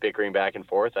and they're bickering back and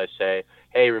forth, I say,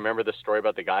 hey, remember the story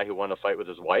about the guy who won a fight with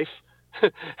his wife?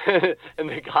 And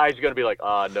the guy's going to be like,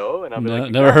 no. And I'm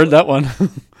like, never heard that one.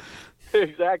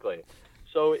 Exactly.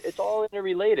 So it's all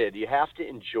interrelated. You have to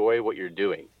enjoy what you're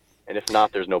doing. And if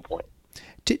not, there's no point.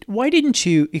 Why didn't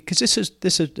you, because this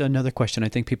is another question I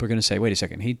think people are going to say, wait a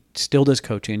second, he still does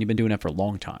coaching and you've been doing that for a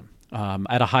long time,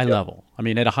 at a high level. I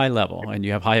mean, at a high level, and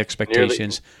you have high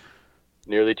expectations.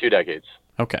 Nearly 2 decades.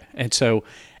 Okay. And so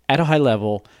at a high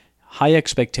level, high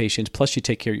expectations, plus you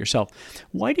take care of yourself.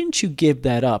 Why didn't you give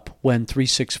that up when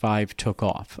 365 took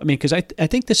off? I mean, because I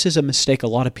think this is a mistake a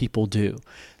lot of people do.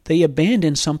 They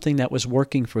abandoned something that was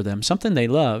working for them, something they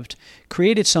loved,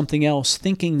 created something else,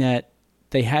 thinking that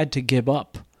they had to give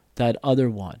up that other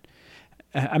one.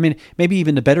 I mean, maybe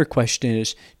even the better question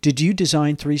is, did you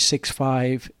design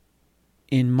 365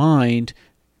 in mind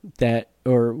that,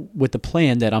 or with the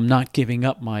plan that I'm not giving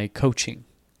up my coaching?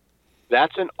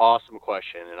 That's an awesome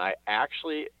question. And I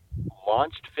actually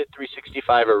launched Fit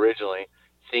 365 originally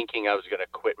thinking I was going to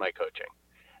quit my coaching.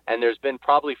 And there's been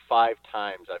probably 5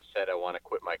 times I've said I want to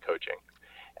quit my coaching.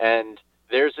 And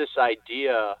there's this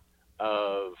idea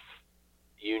of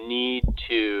you need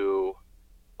to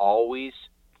always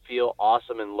feel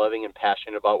awesome and loving and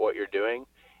passionate about what you're doing.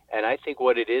 And I think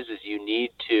what it is you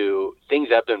need to, things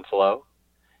ebb and flow,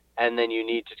 and then you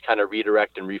need to kind of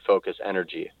redirect and refocus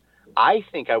energy. I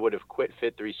think I would have quit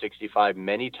Fit 365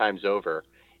 many times over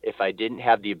if I didn't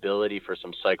have the ability for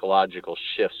some psychological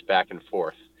shifts back and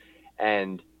forth.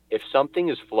 And if something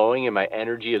is flowing and my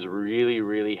energy is really,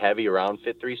 really heavy around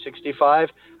Fit 365,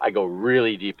 I go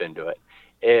really deep into it.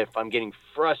 If I'm getting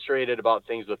frustrated about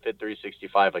things with Fit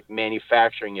 365, like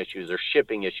manufacturing issues or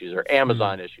shipping issues or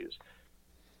Amazon issues,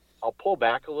 I'll pull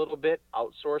back a little bit,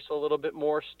 outsource a little bit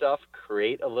more stuff,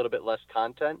 create a little bit less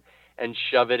content, and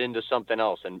shove it into something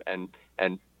else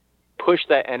and push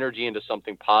that energy into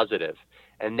something positive.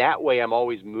 And that way I'm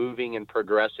always moving and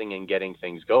progressing and getting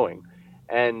things going.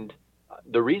 And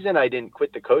the reason I didn't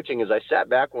quit the coaching is I sat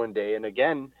back one day, and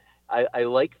again, I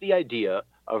like the idea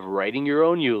of writing your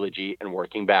own eulogy and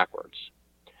working backwards.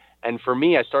 And for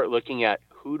me, I start looking at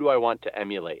who do I want to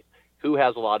emulate? Who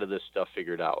has a lot of this stuff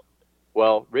figured out?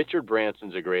 Well, Richard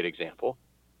Branson's a great example.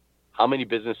 How many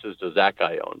businesses does that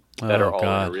guy own that are all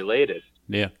interrelated?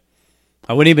 Yeah.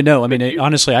 I wouldn't even know. I mean,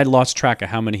 honestly, I lost track of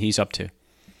how many he's up to.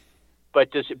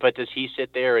 But does he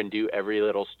sit there and do every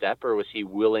little step, or was he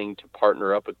willing to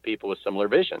partner up with people with similar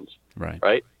visions?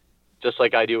 Right? Just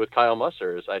like I do with Kyle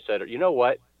Musser. I said, you know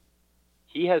what?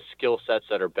 He has skill sets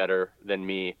that are better than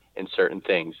me in certain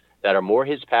things that are more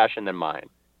his passion than mine.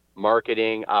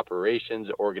 Marketing, operations,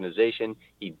 organization.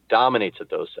 He dominates at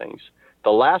those things.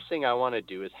 The last thing I want to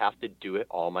do is have to do it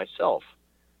all myself.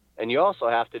 And you also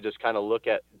have to just kind of look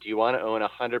at, do you want to own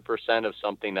 100% of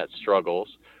something that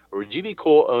struggles, or would you be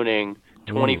cool owning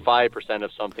 25%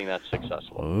 of something that's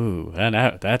successful? Ooh,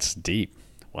 that's deep.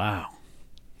 Wow.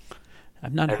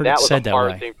 I've not heard it said that way. That was a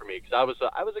hard thing for me because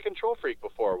I was a control freak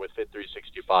before with Fit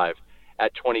 365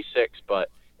 at 26, but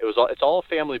it's all a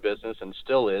family business and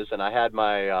still is. And I had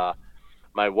my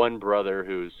my one brother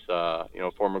who's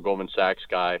former Goldman Sachs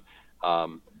guy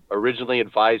originally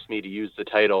advised me to use the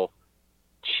title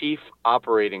Chief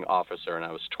Operating Officer, and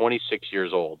I was 26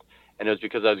 years old. And it was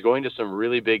because I was going to some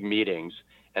really big meetings,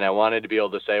 and I wanted to be able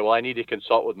to say, well, I need to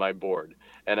consult with my board,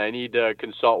 and I need to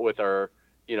consult with our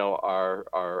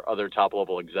other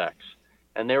top-level execs.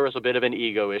 And there was a bit of an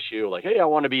ego issue, like, hey, I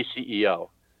want to be CEO.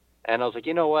 And I was like,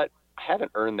 you know what? I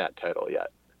haven't earned that title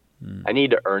yet. I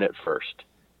need to earn it first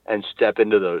and step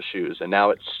into those shoes. And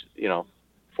now it's,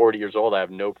 40 years old. I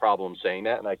have no problem saying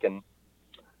that, and I can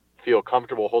feel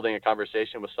comfortable holding a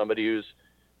conversation with somebody who's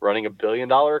running $1 billion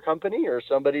company or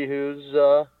somebody who's,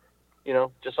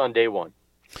 just on day one.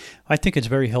 I think it's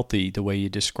very healthy the way you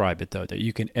describe it, though, that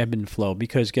you can ebb and flow,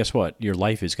 because guess what? Your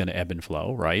life is going to ebb and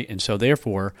flow, right? And so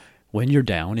therefore, when you're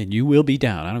down, and you will be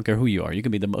down, I don't care who you are, you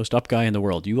can be the most up guy in the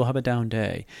world, you will have a down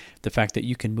day. The fact that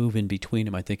you can move in between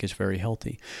them, I think, is very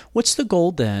healthy. What's the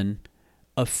goal then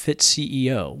of Fit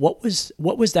CEO? What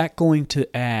was that going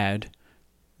to add?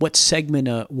 What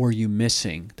segment were you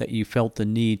missing that you felt the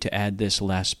need to add this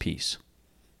last piece?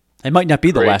 It might not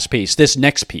be the last piece. This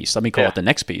next piece. Let me call it the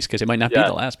next piece, because it might not be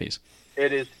the last piece.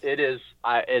 It is.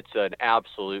 It's an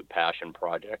absolute passion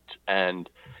project, and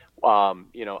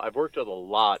I've worked with a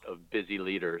lot of busy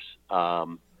leaders,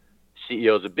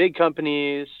 CEOs of big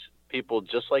companies, people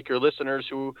just like your listeners,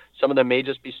 who some of them may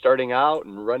just be starting out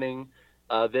and running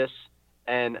this.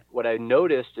 And what I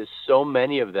noticed is so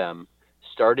many of them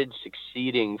started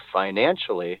succeeding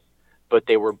financially, but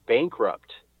they were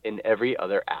bankrupt in every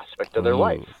other aspect of their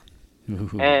life.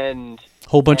 And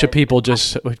whole bunch of people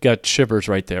just got shivers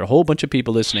right there. A whole bunch of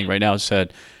people listening right now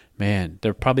said, Man,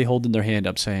 they're probably holding their hand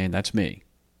up saying, that's me.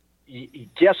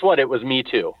 Guess what? It was me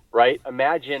too, right?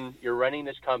 Imagine you're running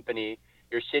this company,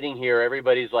 you're sitting here,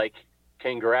 everybody's like,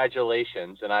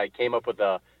 congratulations. And I came up with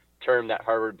a term that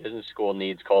Harvard Business School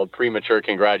needs called premature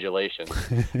congratulations,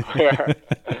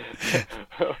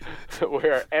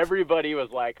 where everybody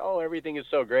was like, oh, everything is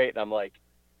so great. And I'm like,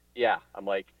 yeah, I'm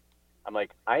like,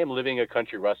 I am living a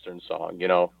country western song. You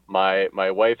know, my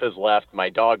wife has left. My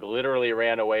dog literally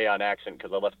ran away on accident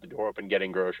because I left the door open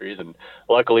getting groceries, and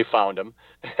luckily found him.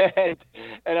 and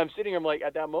I'm sitting here, I'm like,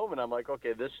 at that moment, I'm like,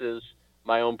 okay, this is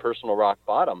my own personal rock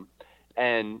bottom.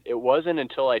 And it wasn't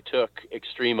until I took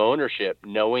extreme ownership,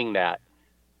 knowing that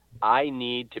I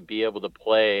need to be able to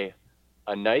play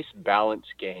a nice balance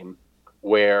game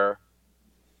where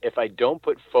if I don't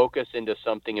put focus into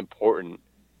something important,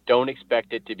 don't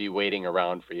expect it to be waiting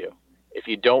around for you. If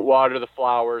you don't water the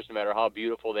flowers, no matter how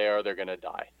beautiful they are, they're going to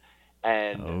die.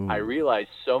 And I realized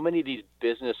so many of these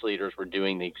business leaders were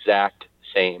doing the exact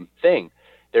same thing.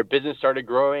 Their business started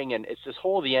growing, and it's this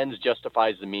whole the ends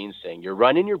justifies the means thing. You're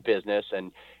running your business,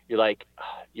 and you're like,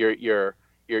 you're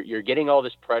getting all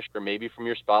this pressure, maybe from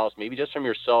your spouse, maybe just from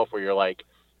yourself, where you're like,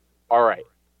 all right,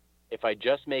 if I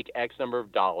just make X number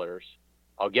of dollars,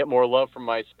 I'll get more love from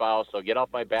my spouse. I'll get off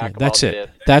my back about That's it. this.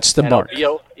 That's the mark.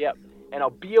 And I'll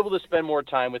be able to spend more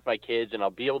time with my kids, and I'll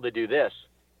be able to do this.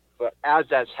 But as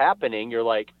that's happening, you're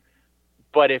like,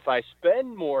 but if I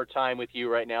spend more time with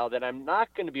you right now, then I'm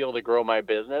not going to be able to grow my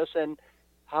business. And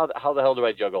how the hell do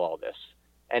I juggle all this?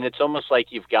 And it's almost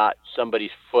like you've got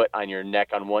somebody's foot on your neck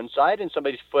on one side and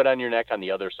somebody's foot on your neck on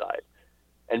the other side.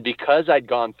 And because I'd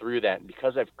gone through that, and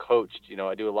because I've coached, you know,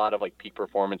 I do a lot of like peak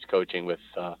performance coaching with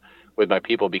my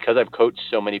people, because I've coached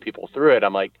so many people through it,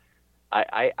 I'm like,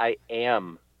 I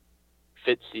am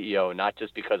fit CEO, not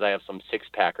just because I have some six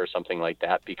pack or something like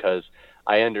that, because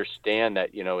I understand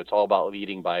that, you know, it's all about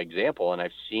leading by example. And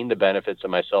I've seen the benefits of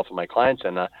myself and my clients.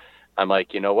 And I'm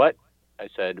like, you know what? I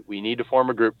said, we need to form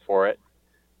a group for it.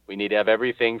 We need to have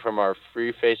everything from our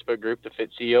free Facebook group, the Fit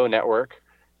CEO Network,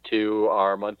 to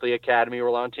our monthly academy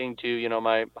we're launching, to, you know,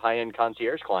 my high-end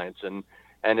concierge clients. And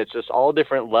it's just all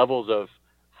different levels of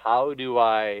how do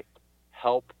I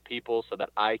help people so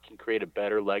that I can create a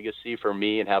better legacy for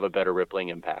me and have a better rippling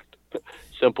impact.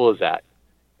 Simple as that.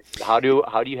 How do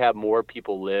you have more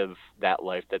people live that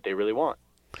life that they really want?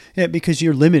 Yeah, because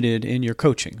you're limited in your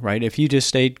coaching, right? If you just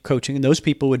stayed coaching, and those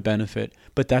people would benefit,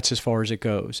 but that's as far as it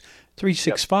goes.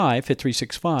 365, Fit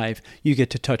 365, you get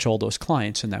to touch all those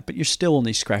clients in that, but you're still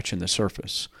only scratching the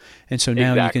surface. And so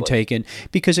now you can take in,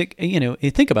 because it, you know,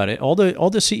 you think about it, all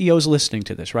the CEOs listening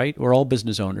to this, right? We're all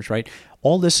business owners, right?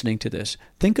 All listening to this.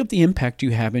 Think of the impact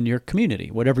you have in your community,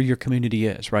 whatever your community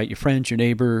is, right? Your friends, your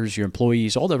neighbors, your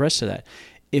employees, all the rest of that.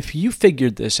 If you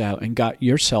figured this out and got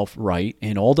yourself right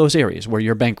in all those areas where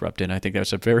you're bankrupt, and I think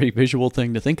that's a very visual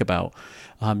thing to think about,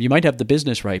 you might have the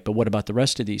business right, but what about the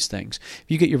rest of these things? If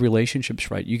you get your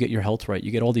relationships right, you get your health right,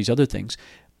 you get all these other things,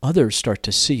 others start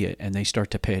to see it and they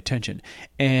start to pay attention.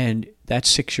 And that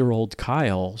 6-year-old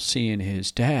Kyle seeing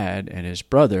his dad and his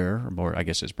brother, or more, I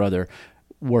guess his brother,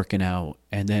 working out,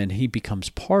 and then he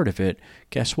becomes part of it.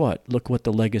 Guess what? Look what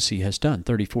the legacy has done.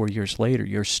 34 years later,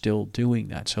 you're still doing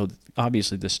that. So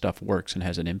obviously this stuff works and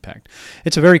has an impact.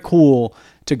 It's a very cool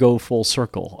to go full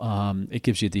circle. It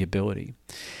gives you the ability.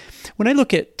 When I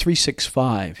look at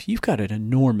 365, you've got an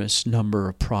enormous number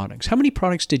of products. How many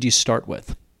products did you start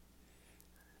with?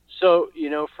 So,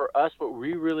 you know, for us, what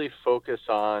we really focus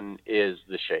on is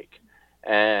the shake.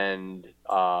 And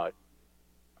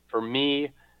for me,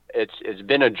 it's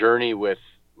been a journey with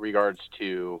regards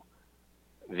to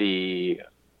the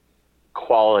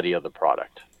quality of the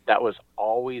product. That was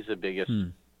always the biggest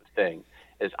thing,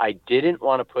 is I didn't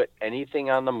want to put anything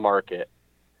on the market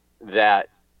that,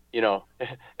 you know,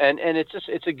 and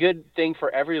it's a good thing for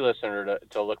every listener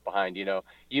to look behind. You know,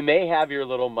 you may have your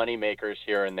little money makers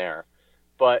here and there,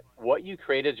 but what you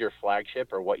create as your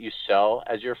flagship, or what you sell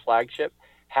as your flagship,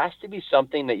 has to be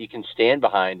something that you can stand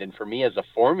behind. And for me as a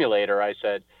formulator, I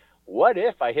said, what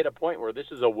if I hit a point where this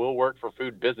is a will work for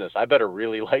food business? I better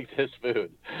really like this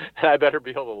food, and I better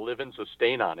be able to live and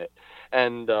sustain on it.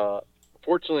 And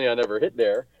fortunately, I never hit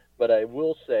there, but I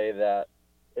will say that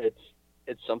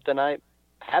it's something I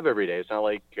have every day. It's not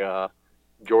like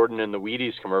Jordan in the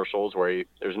Wheaties commercials where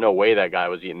there's no way that guy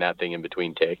was eating that thing in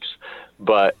between takes.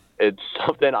 But it's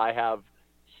something I have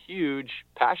huge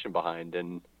passion behind,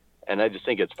 and I just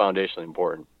think it's foundationally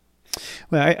important.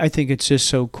 Well, I think it's just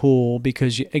so cool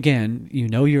because, again, you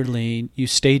know your lane, you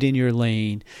stayed in your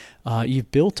lane,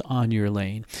 You've built on your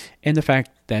lane. And the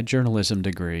fact that journalism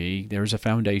degree, there's a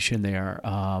foundation there.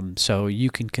 So you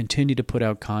can continue to put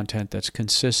out content that's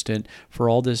consistent for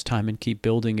all this time and keep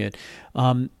building it.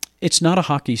 It's not a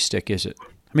hockey stick, is it?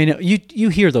 I mean, you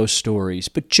hear those stories,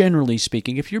 but generally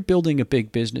speaking, if you're building a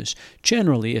big business,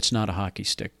 generally it's not a hockey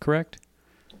stick, correct?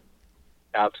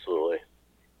 Absolutely.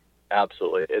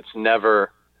 It's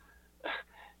never,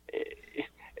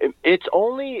 it's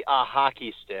only a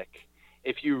hockey stick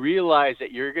if you realize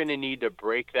that you're going to need to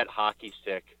break that hockey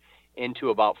stick into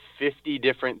about 50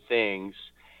 different things.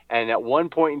 And at one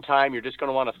point in time, you're just going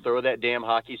to want to throw that damn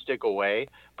hockey stick away,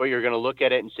 but you're going to look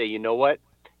at it and say, you know what?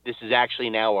 This is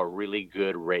actually now a really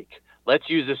good rake. Let's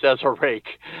use this as a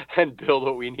rake and build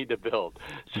what we need to build.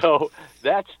 So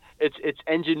it's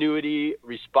ingenuity,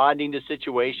 responding to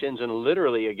situations, and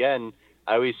literally, again,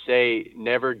 I always say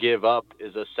never give up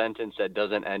is a sentence that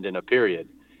doesn't end in a period.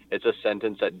 It's a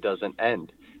sentence that doesn't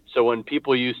end. So when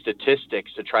people use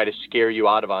statistics to try to scare you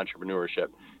out of entrepreneurship,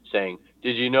 saying,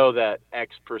 did you know that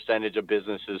X percentage of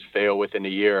businesses fail within a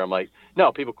year? I'm like,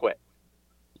 no, people quit,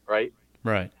 right?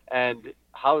 Right. And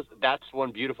that's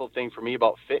one beautiful thing for me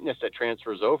about fitness that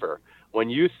transfers over. When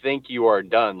you think you are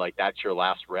done, like that's your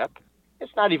last rep,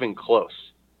 it's not even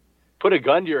close. Put a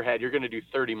gun to your head, you're going to do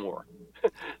 30 more.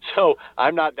 So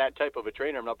I'm not that type of a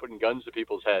trainer. I'm not putting guns to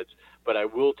people's heads. But I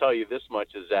will tell you this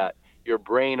much is that your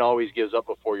brain always gives up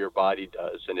before your body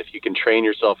does. And if you can train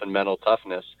yourself in mental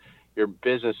toughness, your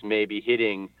business may be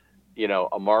hitting,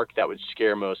 a mark that would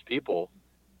scare most people.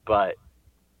 But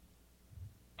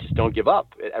just don't give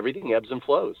up. Everything ebbs and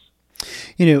flows.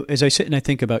 As I sit and I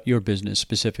think about your business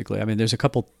specifically, I mean, there's a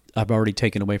couple I've already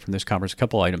taken away from this conference, a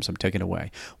couple items I'm taking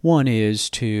away. One is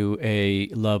to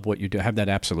love what you do, have that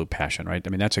absolute passion, right? I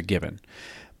mean, that's a given.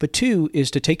 But two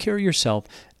is to take care of yourself,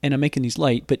 and I'm making these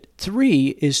light. But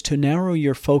three is to narrow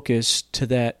your focus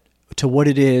to what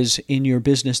it is in your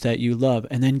business that you love,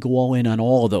 and then go all in on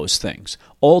all those things.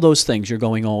 All those things you're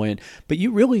going all in. But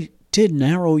you really did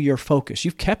narrow your focus.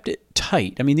 You've kept it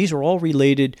tight. I mean, these are all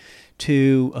related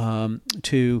to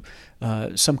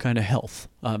some kind of health.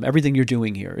 Everything you're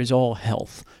doing here is all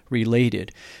health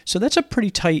related. So that's a pretty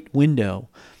tight window.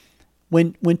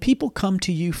 When people come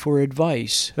to you for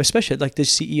advice, especially like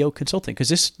this CEO consulting,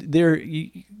 because as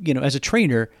a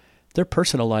trainer, their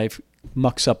personal life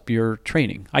mucks up your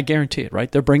training. I guarantee it, right?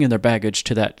 They're bringing their baggage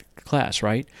to that class,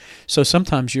 right? So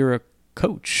sometimes you're a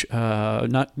coach,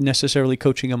 not necessarily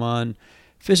coaching them on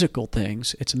physical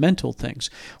things, it's mental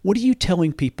things. What are you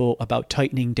telling people about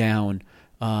tightening down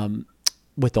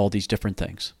with all these different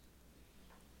things?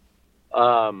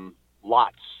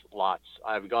 Lots.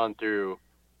 I've gone through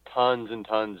tons and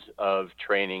tons of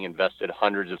training, invested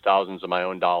hundreds of thousands of my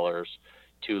own dollars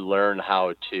to learn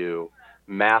how to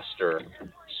master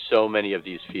so many of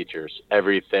these features,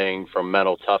 everything from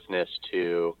mental toughness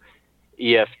to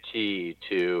EFT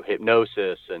to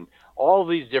hypnosis and all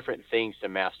these different things to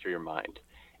master your mind.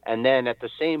 And then at the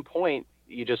same point,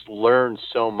 you just learn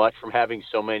so much from having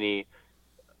so many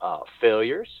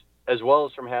failures, as well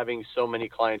as from having so many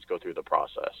clients go through the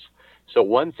process. So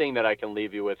one thing that I can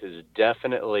leave you with is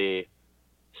definitely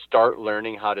start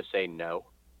learning how to say no.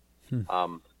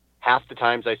 Half the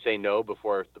times I say no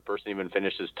before the person even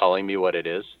finishes telling me what it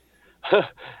is.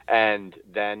 And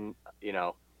then,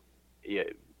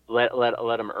 let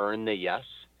them earn the yes.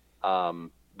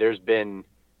 There's been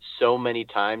so many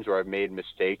times where I've made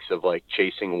mistakes of like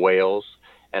chasing whales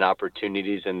and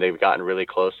opportunities, and they've gotten really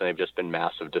close and they've just been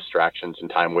massive distractions and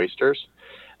time wasters.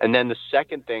 And then the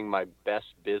second thing, my best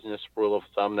business rule of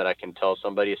thumb that I can tell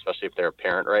somebody, especially if they're a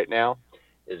parent right now,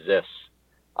 is this.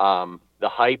 The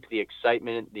hype, the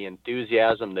excitement, the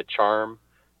enthusiasm, the charm,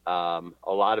 a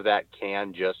lot of that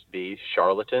can just be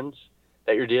charlatans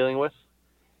that you're dealing with.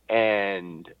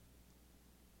 And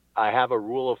I have a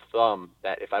rule of thumb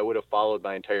that if I would have followed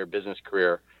my entire business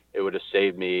career, it would have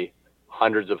saved me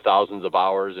hundreds of thousands of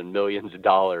hours and millions of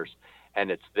dollars.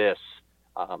 And it's this.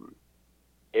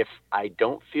 If I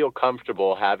don't feel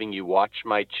comfortable having you watch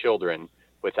my children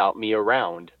without me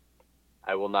around,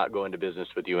 I will not go into business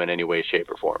with you in any way, shape,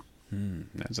 or form.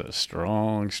 That's a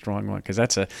strong one, because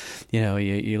that's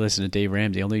you listen to Dave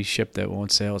Ramsey, the only ship that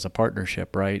won't sail is a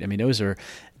partnership, right? I mean,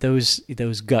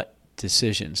 those gut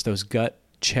decisions, those gut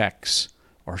checks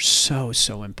are so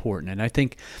important. And I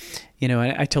think,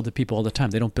 I tell the people all the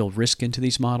time, they don't build risk into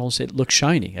these models. It looks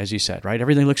shiny, as you said, right?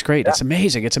 Everything looks great. Yeah. It's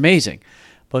amazing.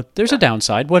 But there's a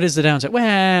downside. What is the downside?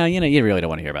 Well, you really don't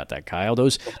want to hear about that, Kyle.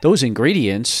 Those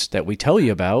ingredients that we tell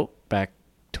you about back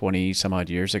 20 some odd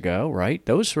years ago, right?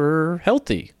 Those were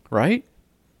healthy, right?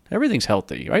 Everything's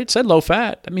healthy, right? It said low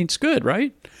fat. I mean, it's good,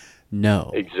 right?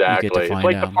 No. Exactly. You get to It's find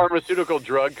like out. the pharmaceutical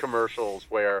drug commercials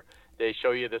where they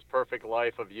show you this perfect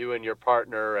life of you and your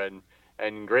partner and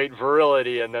great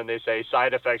virility, and then they say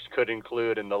side effects could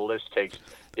include, and the list takes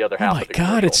the other Oh half my of the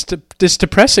God, commercial. it's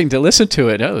depressing to listen to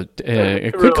it. Oh, it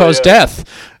It could really cause is. death.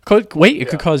 It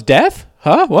could cause death?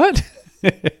 Huh? What?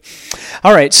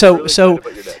 All right, Really excited so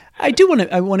about your day.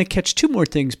 I want to catch two more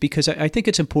things because I think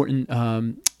it's important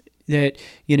that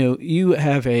you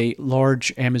have a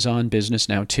large Amazon business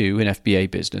now too, an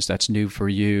FBA business that's new for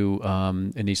you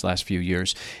in these last few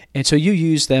years, and so you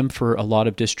use them for a lot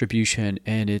of distribution,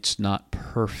 and it's not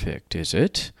perfect, is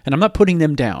it? And I'm not putting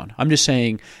them down. I'm just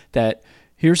saying that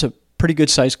here's a pretty good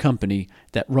sized company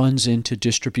that runs into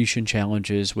distribution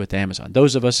challenges with Amazon.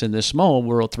 Those of us in this small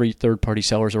world, third-party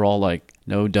sellers are all like,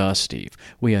 no duh, Steve.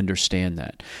 We understand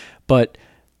that. But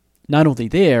not only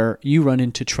there, you run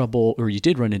into trouble, or you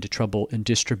did run into trouble in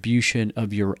distribution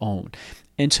of your own.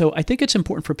 And so I think it's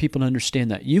important for people to understand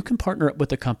that you can partner up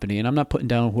with a company, and I'm not putting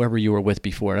down whoever you were with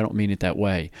before. I don't mean it that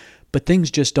way. But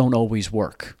things just don't always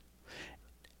work.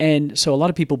 And so a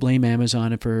lot of people blame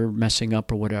Amazon for messing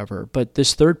up or whatever. But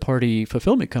this third-party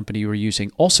fulfillment company you were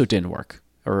using also didn't work,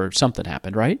 or something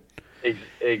happened, right?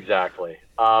 Exactly.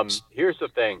 Here's the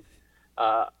thing.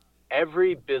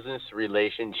 Every business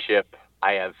relationship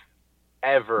I have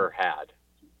ever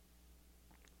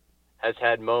has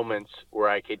had moments where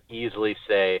I could easily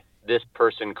say, this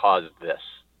person caused this.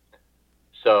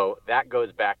 So that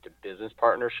goes back to business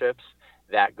partnerships.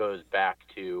 That goes back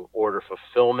to order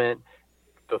fulfillment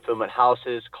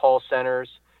houses, call centers.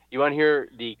 You want to hear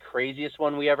the craziest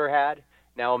one we ever had?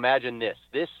 Now imagine this.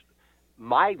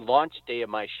 My launch day of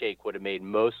my shake would have made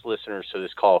most listeners to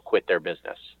this call quit their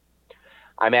business.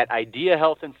 I'm at Idea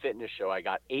Health and Fitness Show. I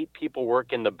got 8 people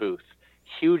working the booth.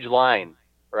 Huge line,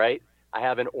 right? I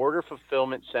have an order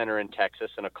fulfillment center in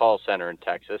Texas and a call center in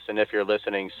Texas. And if you're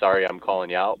listening, sorry I'm calling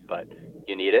you out, but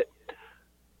you need it.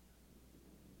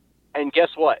 And guess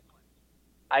what?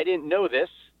 I didn't know this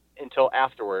until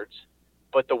afterwards,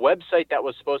 but the website that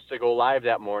was supposed to go live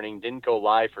that morning didn't go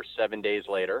live for 7 days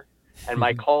later. And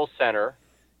my call center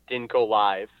didn't go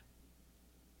live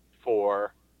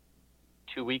for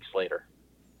 2 weeks later.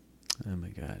 Oh my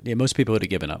God. Yeah, most people would have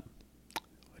given up.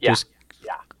 Yeah.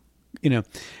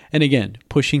 And again,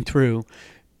 pushing through,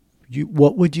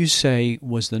 what would you say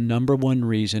was the number one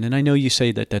reason? And I know you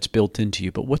say that that's built into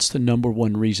you, but what's the number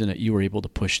one reason that you were able to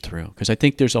push through? Because I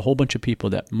think there's a whole bunch of people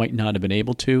that might not have been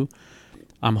able to.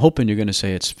 I'm hoping you're going to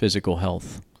say it's physical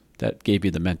health that gave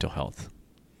you the mental health.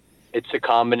 It's a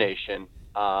combination.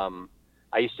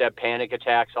 I used to have panic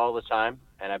attacks all the time,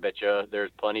 and I bet you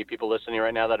there's plenty of people listening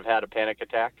right now that have had a panic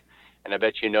attack. And I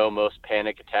bet most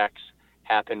panic attacks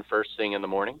happen first thing in the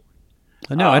morning.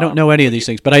 No, I don't know any of these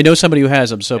things, but I know somebody who has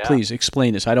them, so please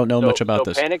explain this. I don't know much about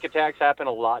this. Panic attacks happen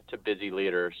a lot to busy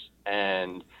leaders,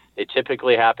 and they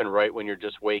typically happen right when you're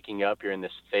just waking up. You're in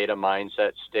this theta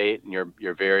mindset state, and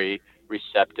you're very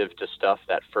receptive to stuff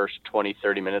that first 20,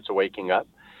 30 minutes of waking up.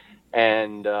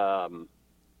 And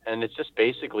it's just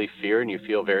basically fear, and you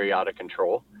feel very out of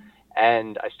control.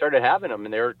 And I started having them,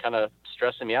 and they were kind of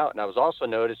stressing me out. And I was also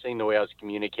noticing the way I was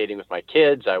communicating with my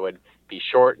kids. I would be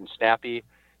short and snappy.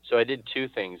 So I did 2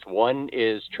 things. One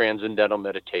is transcendental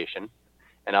meditation,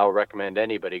 and I'll recommend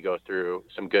anybody go through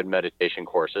some good meditation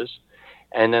courses.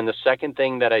 And then the second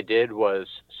thing that I did was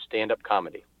stand-up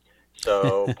comedy.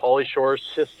 So Pauly Shore's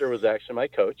sister was actually my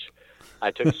coach.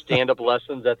 I took stand-up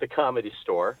lessons at the Comedy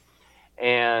Store,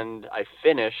 and I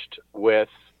finished with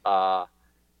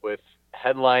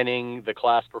headlining the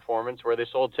class performance where they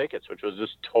sold tickets, which was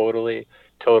just totally,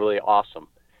 totally awesome.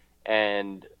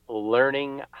 And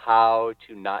learning how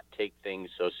to not take things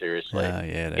so seriously.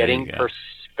 Getting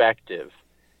perspective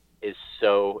is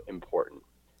so important.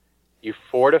 You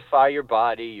fortify your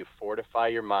body, you fortify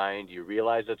your mind, you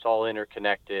realize it's all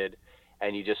interconnected,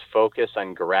 and you just focus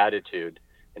on gratitude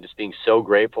and just being so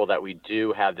grateful that we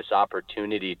do have this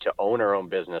opportunity to own our own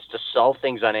business, to sell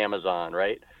things on Amazon,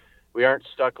 right? We aren't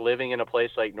stuck living in a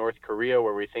place like North Korea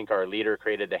where we think our leader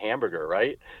created the hamburger,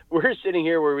 right? We're sitting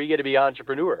here where we get to be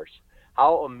entrepreneurs.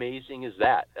 How amazing is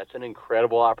that? That's an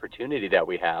incredible opportunity that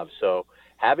we have. So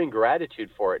having gratitude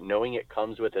for it, knowing it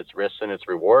comes with its risks and its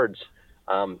rewards,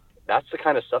 that's the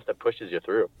kind of stuff that pushes you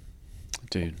through.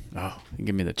 Dude, you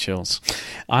give me the chills.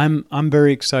 I'm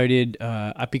very excited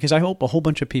because I hope a whole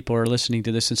bunch of people are listening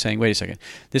to this and saying, wait a second,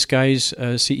 this guy's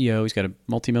a CEO, he's got a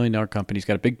multi-million-dollar company, he's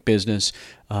got a big business,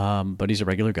 but he's a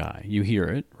regular guy. You hear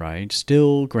it, right?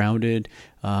 Still grounded.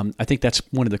 I think that's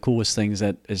one of the coolest things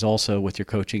that is also with your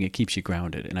coaching. It keeps you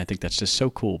grounded, and I think that's just so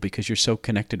cool because you're so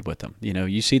connected with them.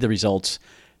 You see the results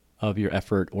of your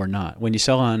effort or not. When you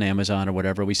sell on Amazon or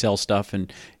whatever, we sell stuff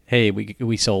and hey,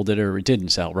 we sold it or it didn't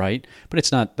sell, right? But it's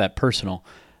not that personal.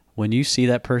 When you see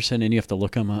that person and you have to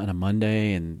look them on a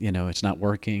Monday and, it's not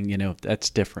working, that's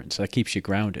different. So that keeps you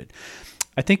grounded.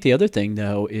 I think the other thing,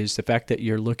 though, is the fact that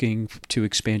you're looking to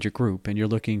expand your group and you're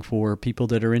looking for people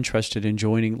that are interested in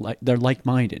joining. They're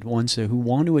like-minded, ones who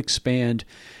want to expand,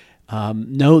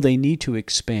 know they need to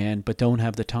expand, but don't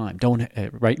have the time.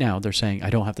 Right now, they're saying, I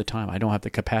don't have the time. I don't have the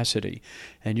capacity.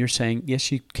 And you're saying, yes,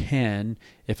 you can.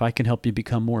 If I can help you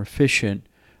become more efficient,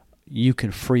 you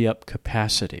can free up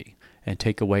capacity and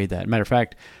take away that. Matter of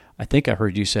fact, I think I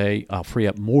heard you say, I'll free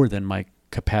up more than my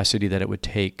capacity that it would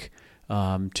take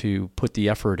to put the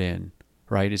effort in,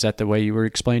 right? Is that the way you were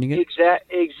explaining it?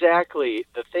 Exactly.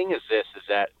 The thing is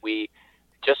that we,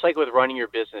 just like with running your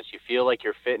business, you feel like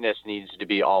your fitness needs to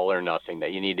be all or nothing,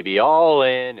 that you need to be all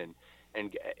in.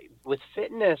 And with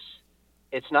fitness,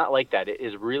 it's not like that. It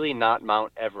is really not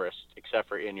Mount Everest, except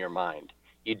for in your mind.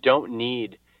 You don't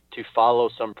need to follow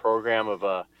some program of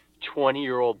a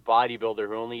 20-year-old bodybuilder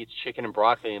who only eats chicken and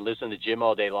broccoli and lives in the gym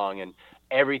all day long, and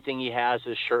everything he has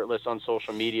is shirtless on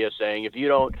social media saying, if you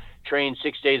don't train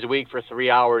 6 days a week for 3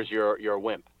 hours, you're a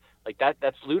wimp. Like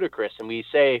that's ludicrous. And we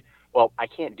say, well, I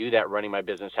can't do that running my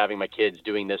business, having my kids,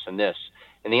 doing this and this.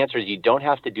 And the answer is you don't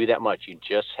have to do that much. You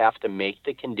just have to make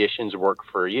the conditions work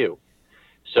for you.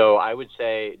 So I would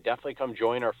say definitely come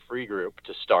join our free group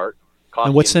to start.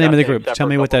 And what's the name of the group? Tell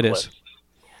me what that is.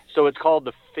 So it's called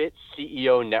the Fit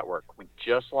CEO Network. We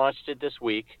just launched it this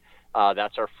week.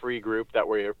 That's our free group that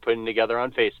we're putting together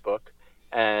on Facebook.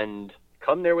 And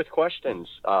come there with questions.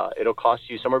 It'll cost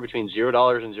you somewhere between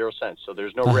 $0 and 0 cents, so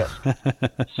there's no risk.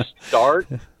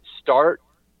 Start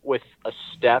with a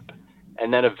step,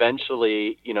 and then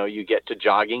eventually, you get to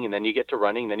jogging, and then you get to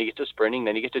running, then you get to sprinting,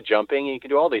 then you get to jumping, and you can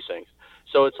do all these things.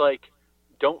 So it's like,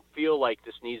 don't feel like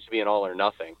this needs to be an all or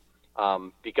nothing,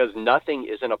 because nothing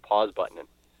isn't a pause button.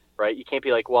 Right? You can't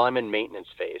be like, well, I'm in maintenance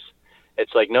phase.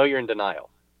 It's like, no, you're in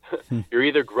denial. You're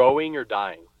either growing or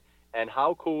dying. And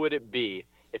how cool would it be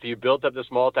if you built up this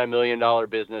multi-million-dollar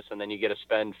business and then you get to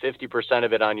spend 50%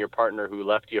 of it on your partner who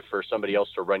left you for somebody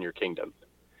else to run your kingdom?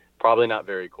 Probably not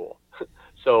very cool.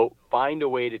 So find a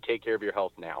way to take care of your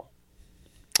health now.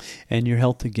 And your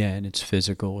health, again, it's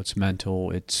physical, it's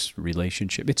mental, it's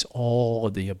relationship, it's all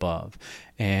of the above.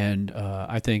 And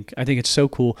I think it's so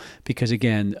cool because,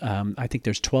 again, I think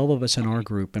there's 12 of us in our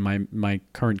group, and my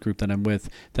current group that I'm with,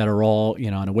 that are all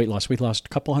on a weight loss. We've lost a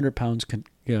couple hundred pounds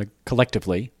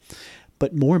collectively,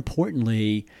 but more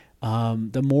importantly,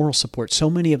 the moral support.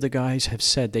 So many of the guys have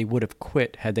said they would have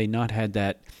quit had they not had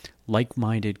that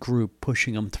like-minded group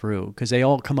pushing them through, because they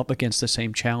all come up against the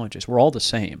same challenges. We're all the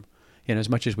same. As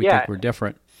much as we think we're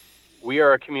different. We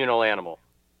are a communal animal.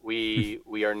 We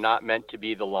are not meant to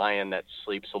be the lion that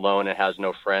sleeps alone and has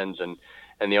no friends, and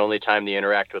the only time they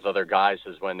interact with other guys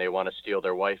is when they want to steal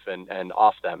their wife and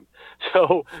off them.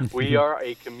 So we are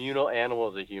a communal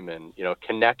animal as a human.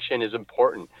 Connection is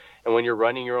important. And when you're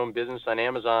running your own business on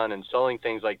Amazon and selling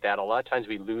things like that, a lot of times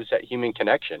we lose that human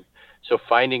connection. So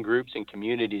finding groups and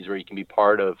communities where you can be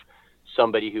part of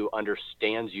somebody who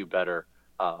understands you better,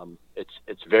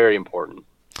 it's very important.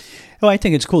 Well, I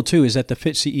think it's cool too is that the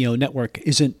Fit CEO Network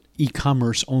isn't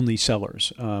e-commerce only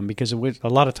sellers, because a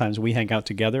lot of times we hang out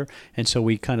together, and so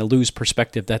we kind of lose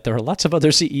perspective that there are lots of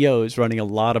other CEOs running a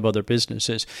lot of other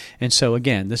businesses. And so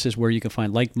again, this is where you can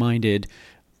find like-minded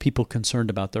people concerned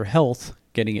about their health,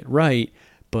 getting it right,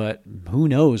 but who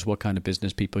knows what kind of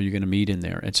business people you're going to meet in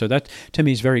there. And so that, to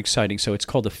me, is very exciting. So it's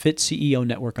called the Fit CEO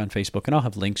Network on Facebook, and I'll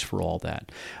have links for all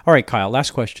that. All right, Kyle,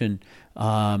 last question.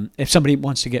 If somebody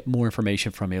wants to get more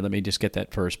information from you, let me just get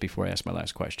that first before I ask my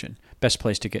last question. Best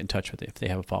place to get in touch with you if they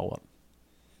have a follow-up.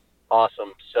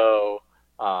 Awesome. So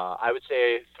I would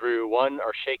say through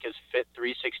our Shake is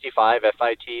Fit365,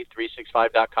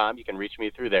 FIT365.com. You can reach me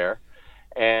through there.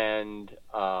 And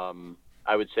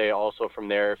I would say also from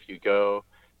there, if you go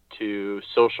to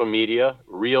social media,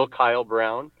 Real Kyle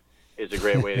Brown is a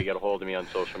great way to get a hold of me on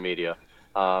social media.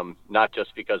 Not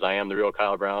just because I am the real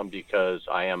Kyle Brown, because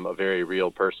I am a very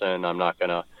real person. I'm not going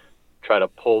to try to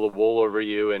pull the wool over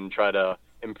you and try to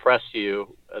impress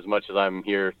you as much as I'm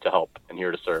here to help and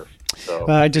here to serve. So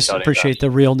I just appreciate the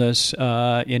realness.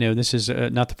 This is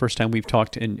not the first time we've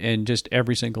talked, and just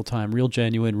every single time, real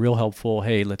genuine, real helpful.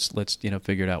 Hey, let's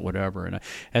figure it out, whatever. And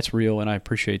that's real, and I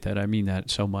appreciate that. I mean that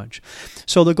so much.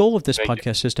 So the goal of this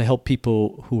podcast is to help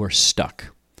people who are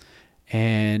stuck.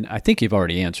 And I think you've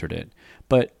already answered it.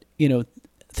 But,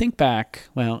 think back.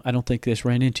 Well, I don't think this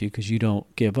ran into you because you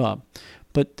don't give up.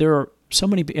 But there are so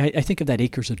many. I think of that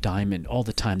Acres of Diamond all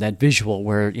the time, that visual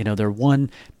where, they're one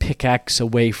pickaxe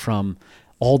away from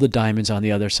all the diamonds on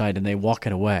the other side and they walk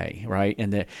it away, right?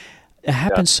 And It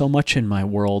happens so much in my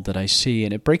world that I see,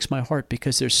 and it breaks my heart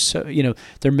because there's so,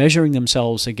 they're measuring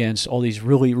themselves against all these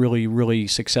really, really, really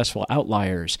successful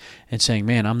outliers and saying,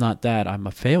 man, I'm not that, I'm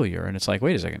a failure. And it's like,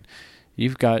 wait a second,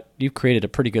 you've created a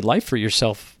pretty good life for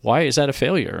yourself. Why is that a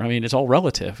failure? I mean, it's all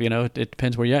relative, it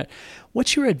depends where you're at.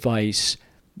 What's your advice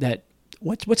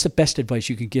what's the best advice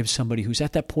you could give somebody who's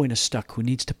at that point of stuck, who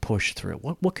needs to push through?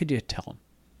 What could you tell them?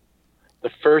 The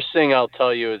first thing I'll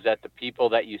tell you is that the people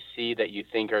that you see that you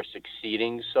think are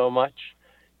succeeding so much,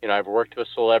 I've worked with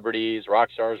celebrities,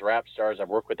 rock stars, rap stars. I've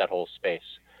worked with that whole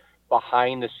space.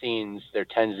 Behind the scenes, there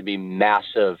tends to be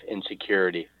massive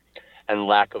insecurity and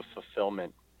lack of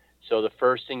fulfillment. So the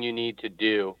first thing you need to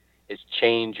do is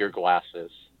change your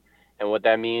glasses. And what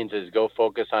that means is go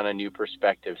focus on a new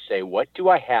perspective. Say, what do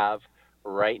I have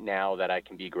right now that I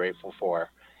can be grateful for?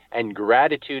 And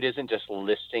gratitude isn't just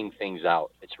listing things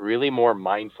out. It's really more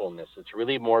mindfulness. It's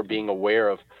really more being aware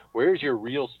of where's your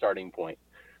real starting point.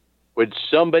 Would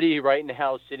somebody right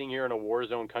now sitting here in a war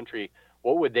zone country,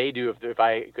 what would they do if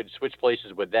I could switch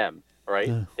places with them, right?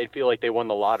 Yeah. They'd feel like they won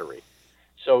the lottery.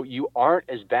 So you aren't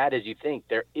as bad as you think.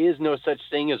 There is no such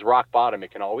thing as rock bottom.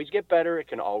 It can always get better. It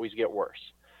can always get worse.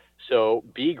 So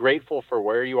be grateful for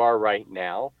where you are right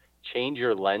now. Change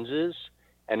your lenses.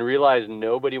 And realize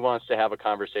nobody wants to have a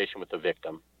conversation with the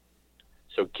victim.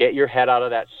 So get your head out of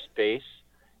that space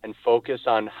and focus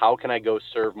on how can I go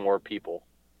serve more people,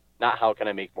 not how can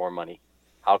I make more money.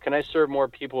 How can I serve more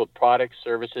people with products,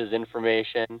 services,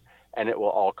 information, and it will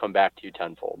all come back to you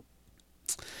tenfold.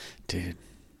 Dude,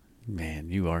 man,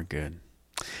 you are good.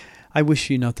 I wish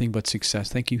you nothing but success.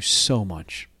 Thank you so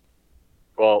much.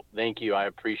 Well, thank you. I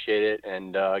appreciate it.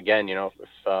 And again,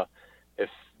 if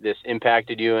this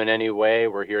impacted you in any way,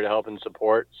 we're here to help and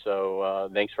support. So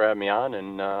thanks for having me on,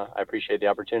 and I appreciate the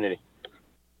opportunity.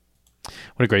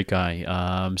 What a great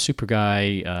guy. Super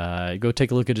guy. Go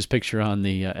take a look at his picture on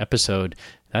the episode.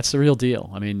 That's the real deal.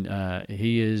 I mean,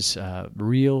 he is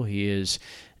real. He is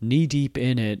knee-deep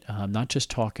in it, not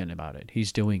just talking about it.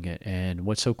 He's doing it. And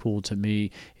what's so cool to me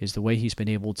is the way he's been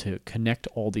able to connect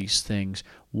all these things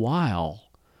while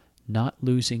not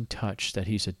losing touch that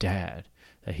he's a dad,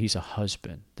 that he's a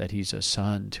husband, that he's a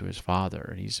son to his father,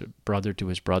 and he's a brother to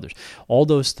his brothers. All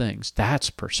those things, that's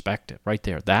perspective right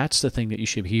there. That's the thing that you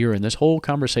should hear in this whole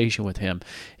conversation with him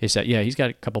is that, yeah, he's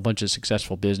got a bunch of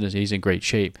successful business. He's in great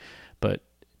shape. But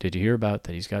did you hear about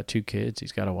that? He's got 2 kids.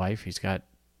 He's got a wife. He's got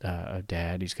a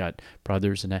dad. He's got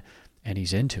brothers and that, and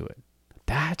he's into it.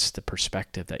 That's the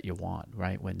perspective that you want,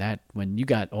 right? When you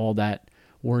got all that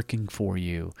working for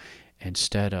you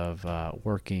instead of not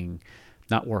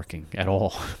working at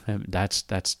all.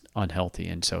 That's unhealthy.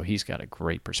 And so he's got a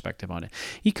great perspective on it.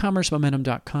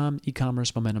 ecommercemomentum.com,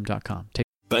 ecommercemomentum.com.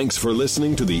 Thanks for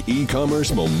listening to the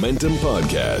E-Commerce Momentum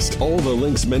Podcast. All the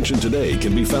links mentioned today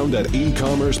can be found at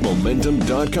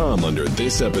ecommercemomentum.com under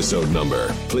this episode number.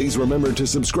 Please remember to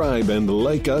subscribe and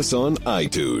like us on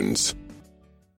iTunes.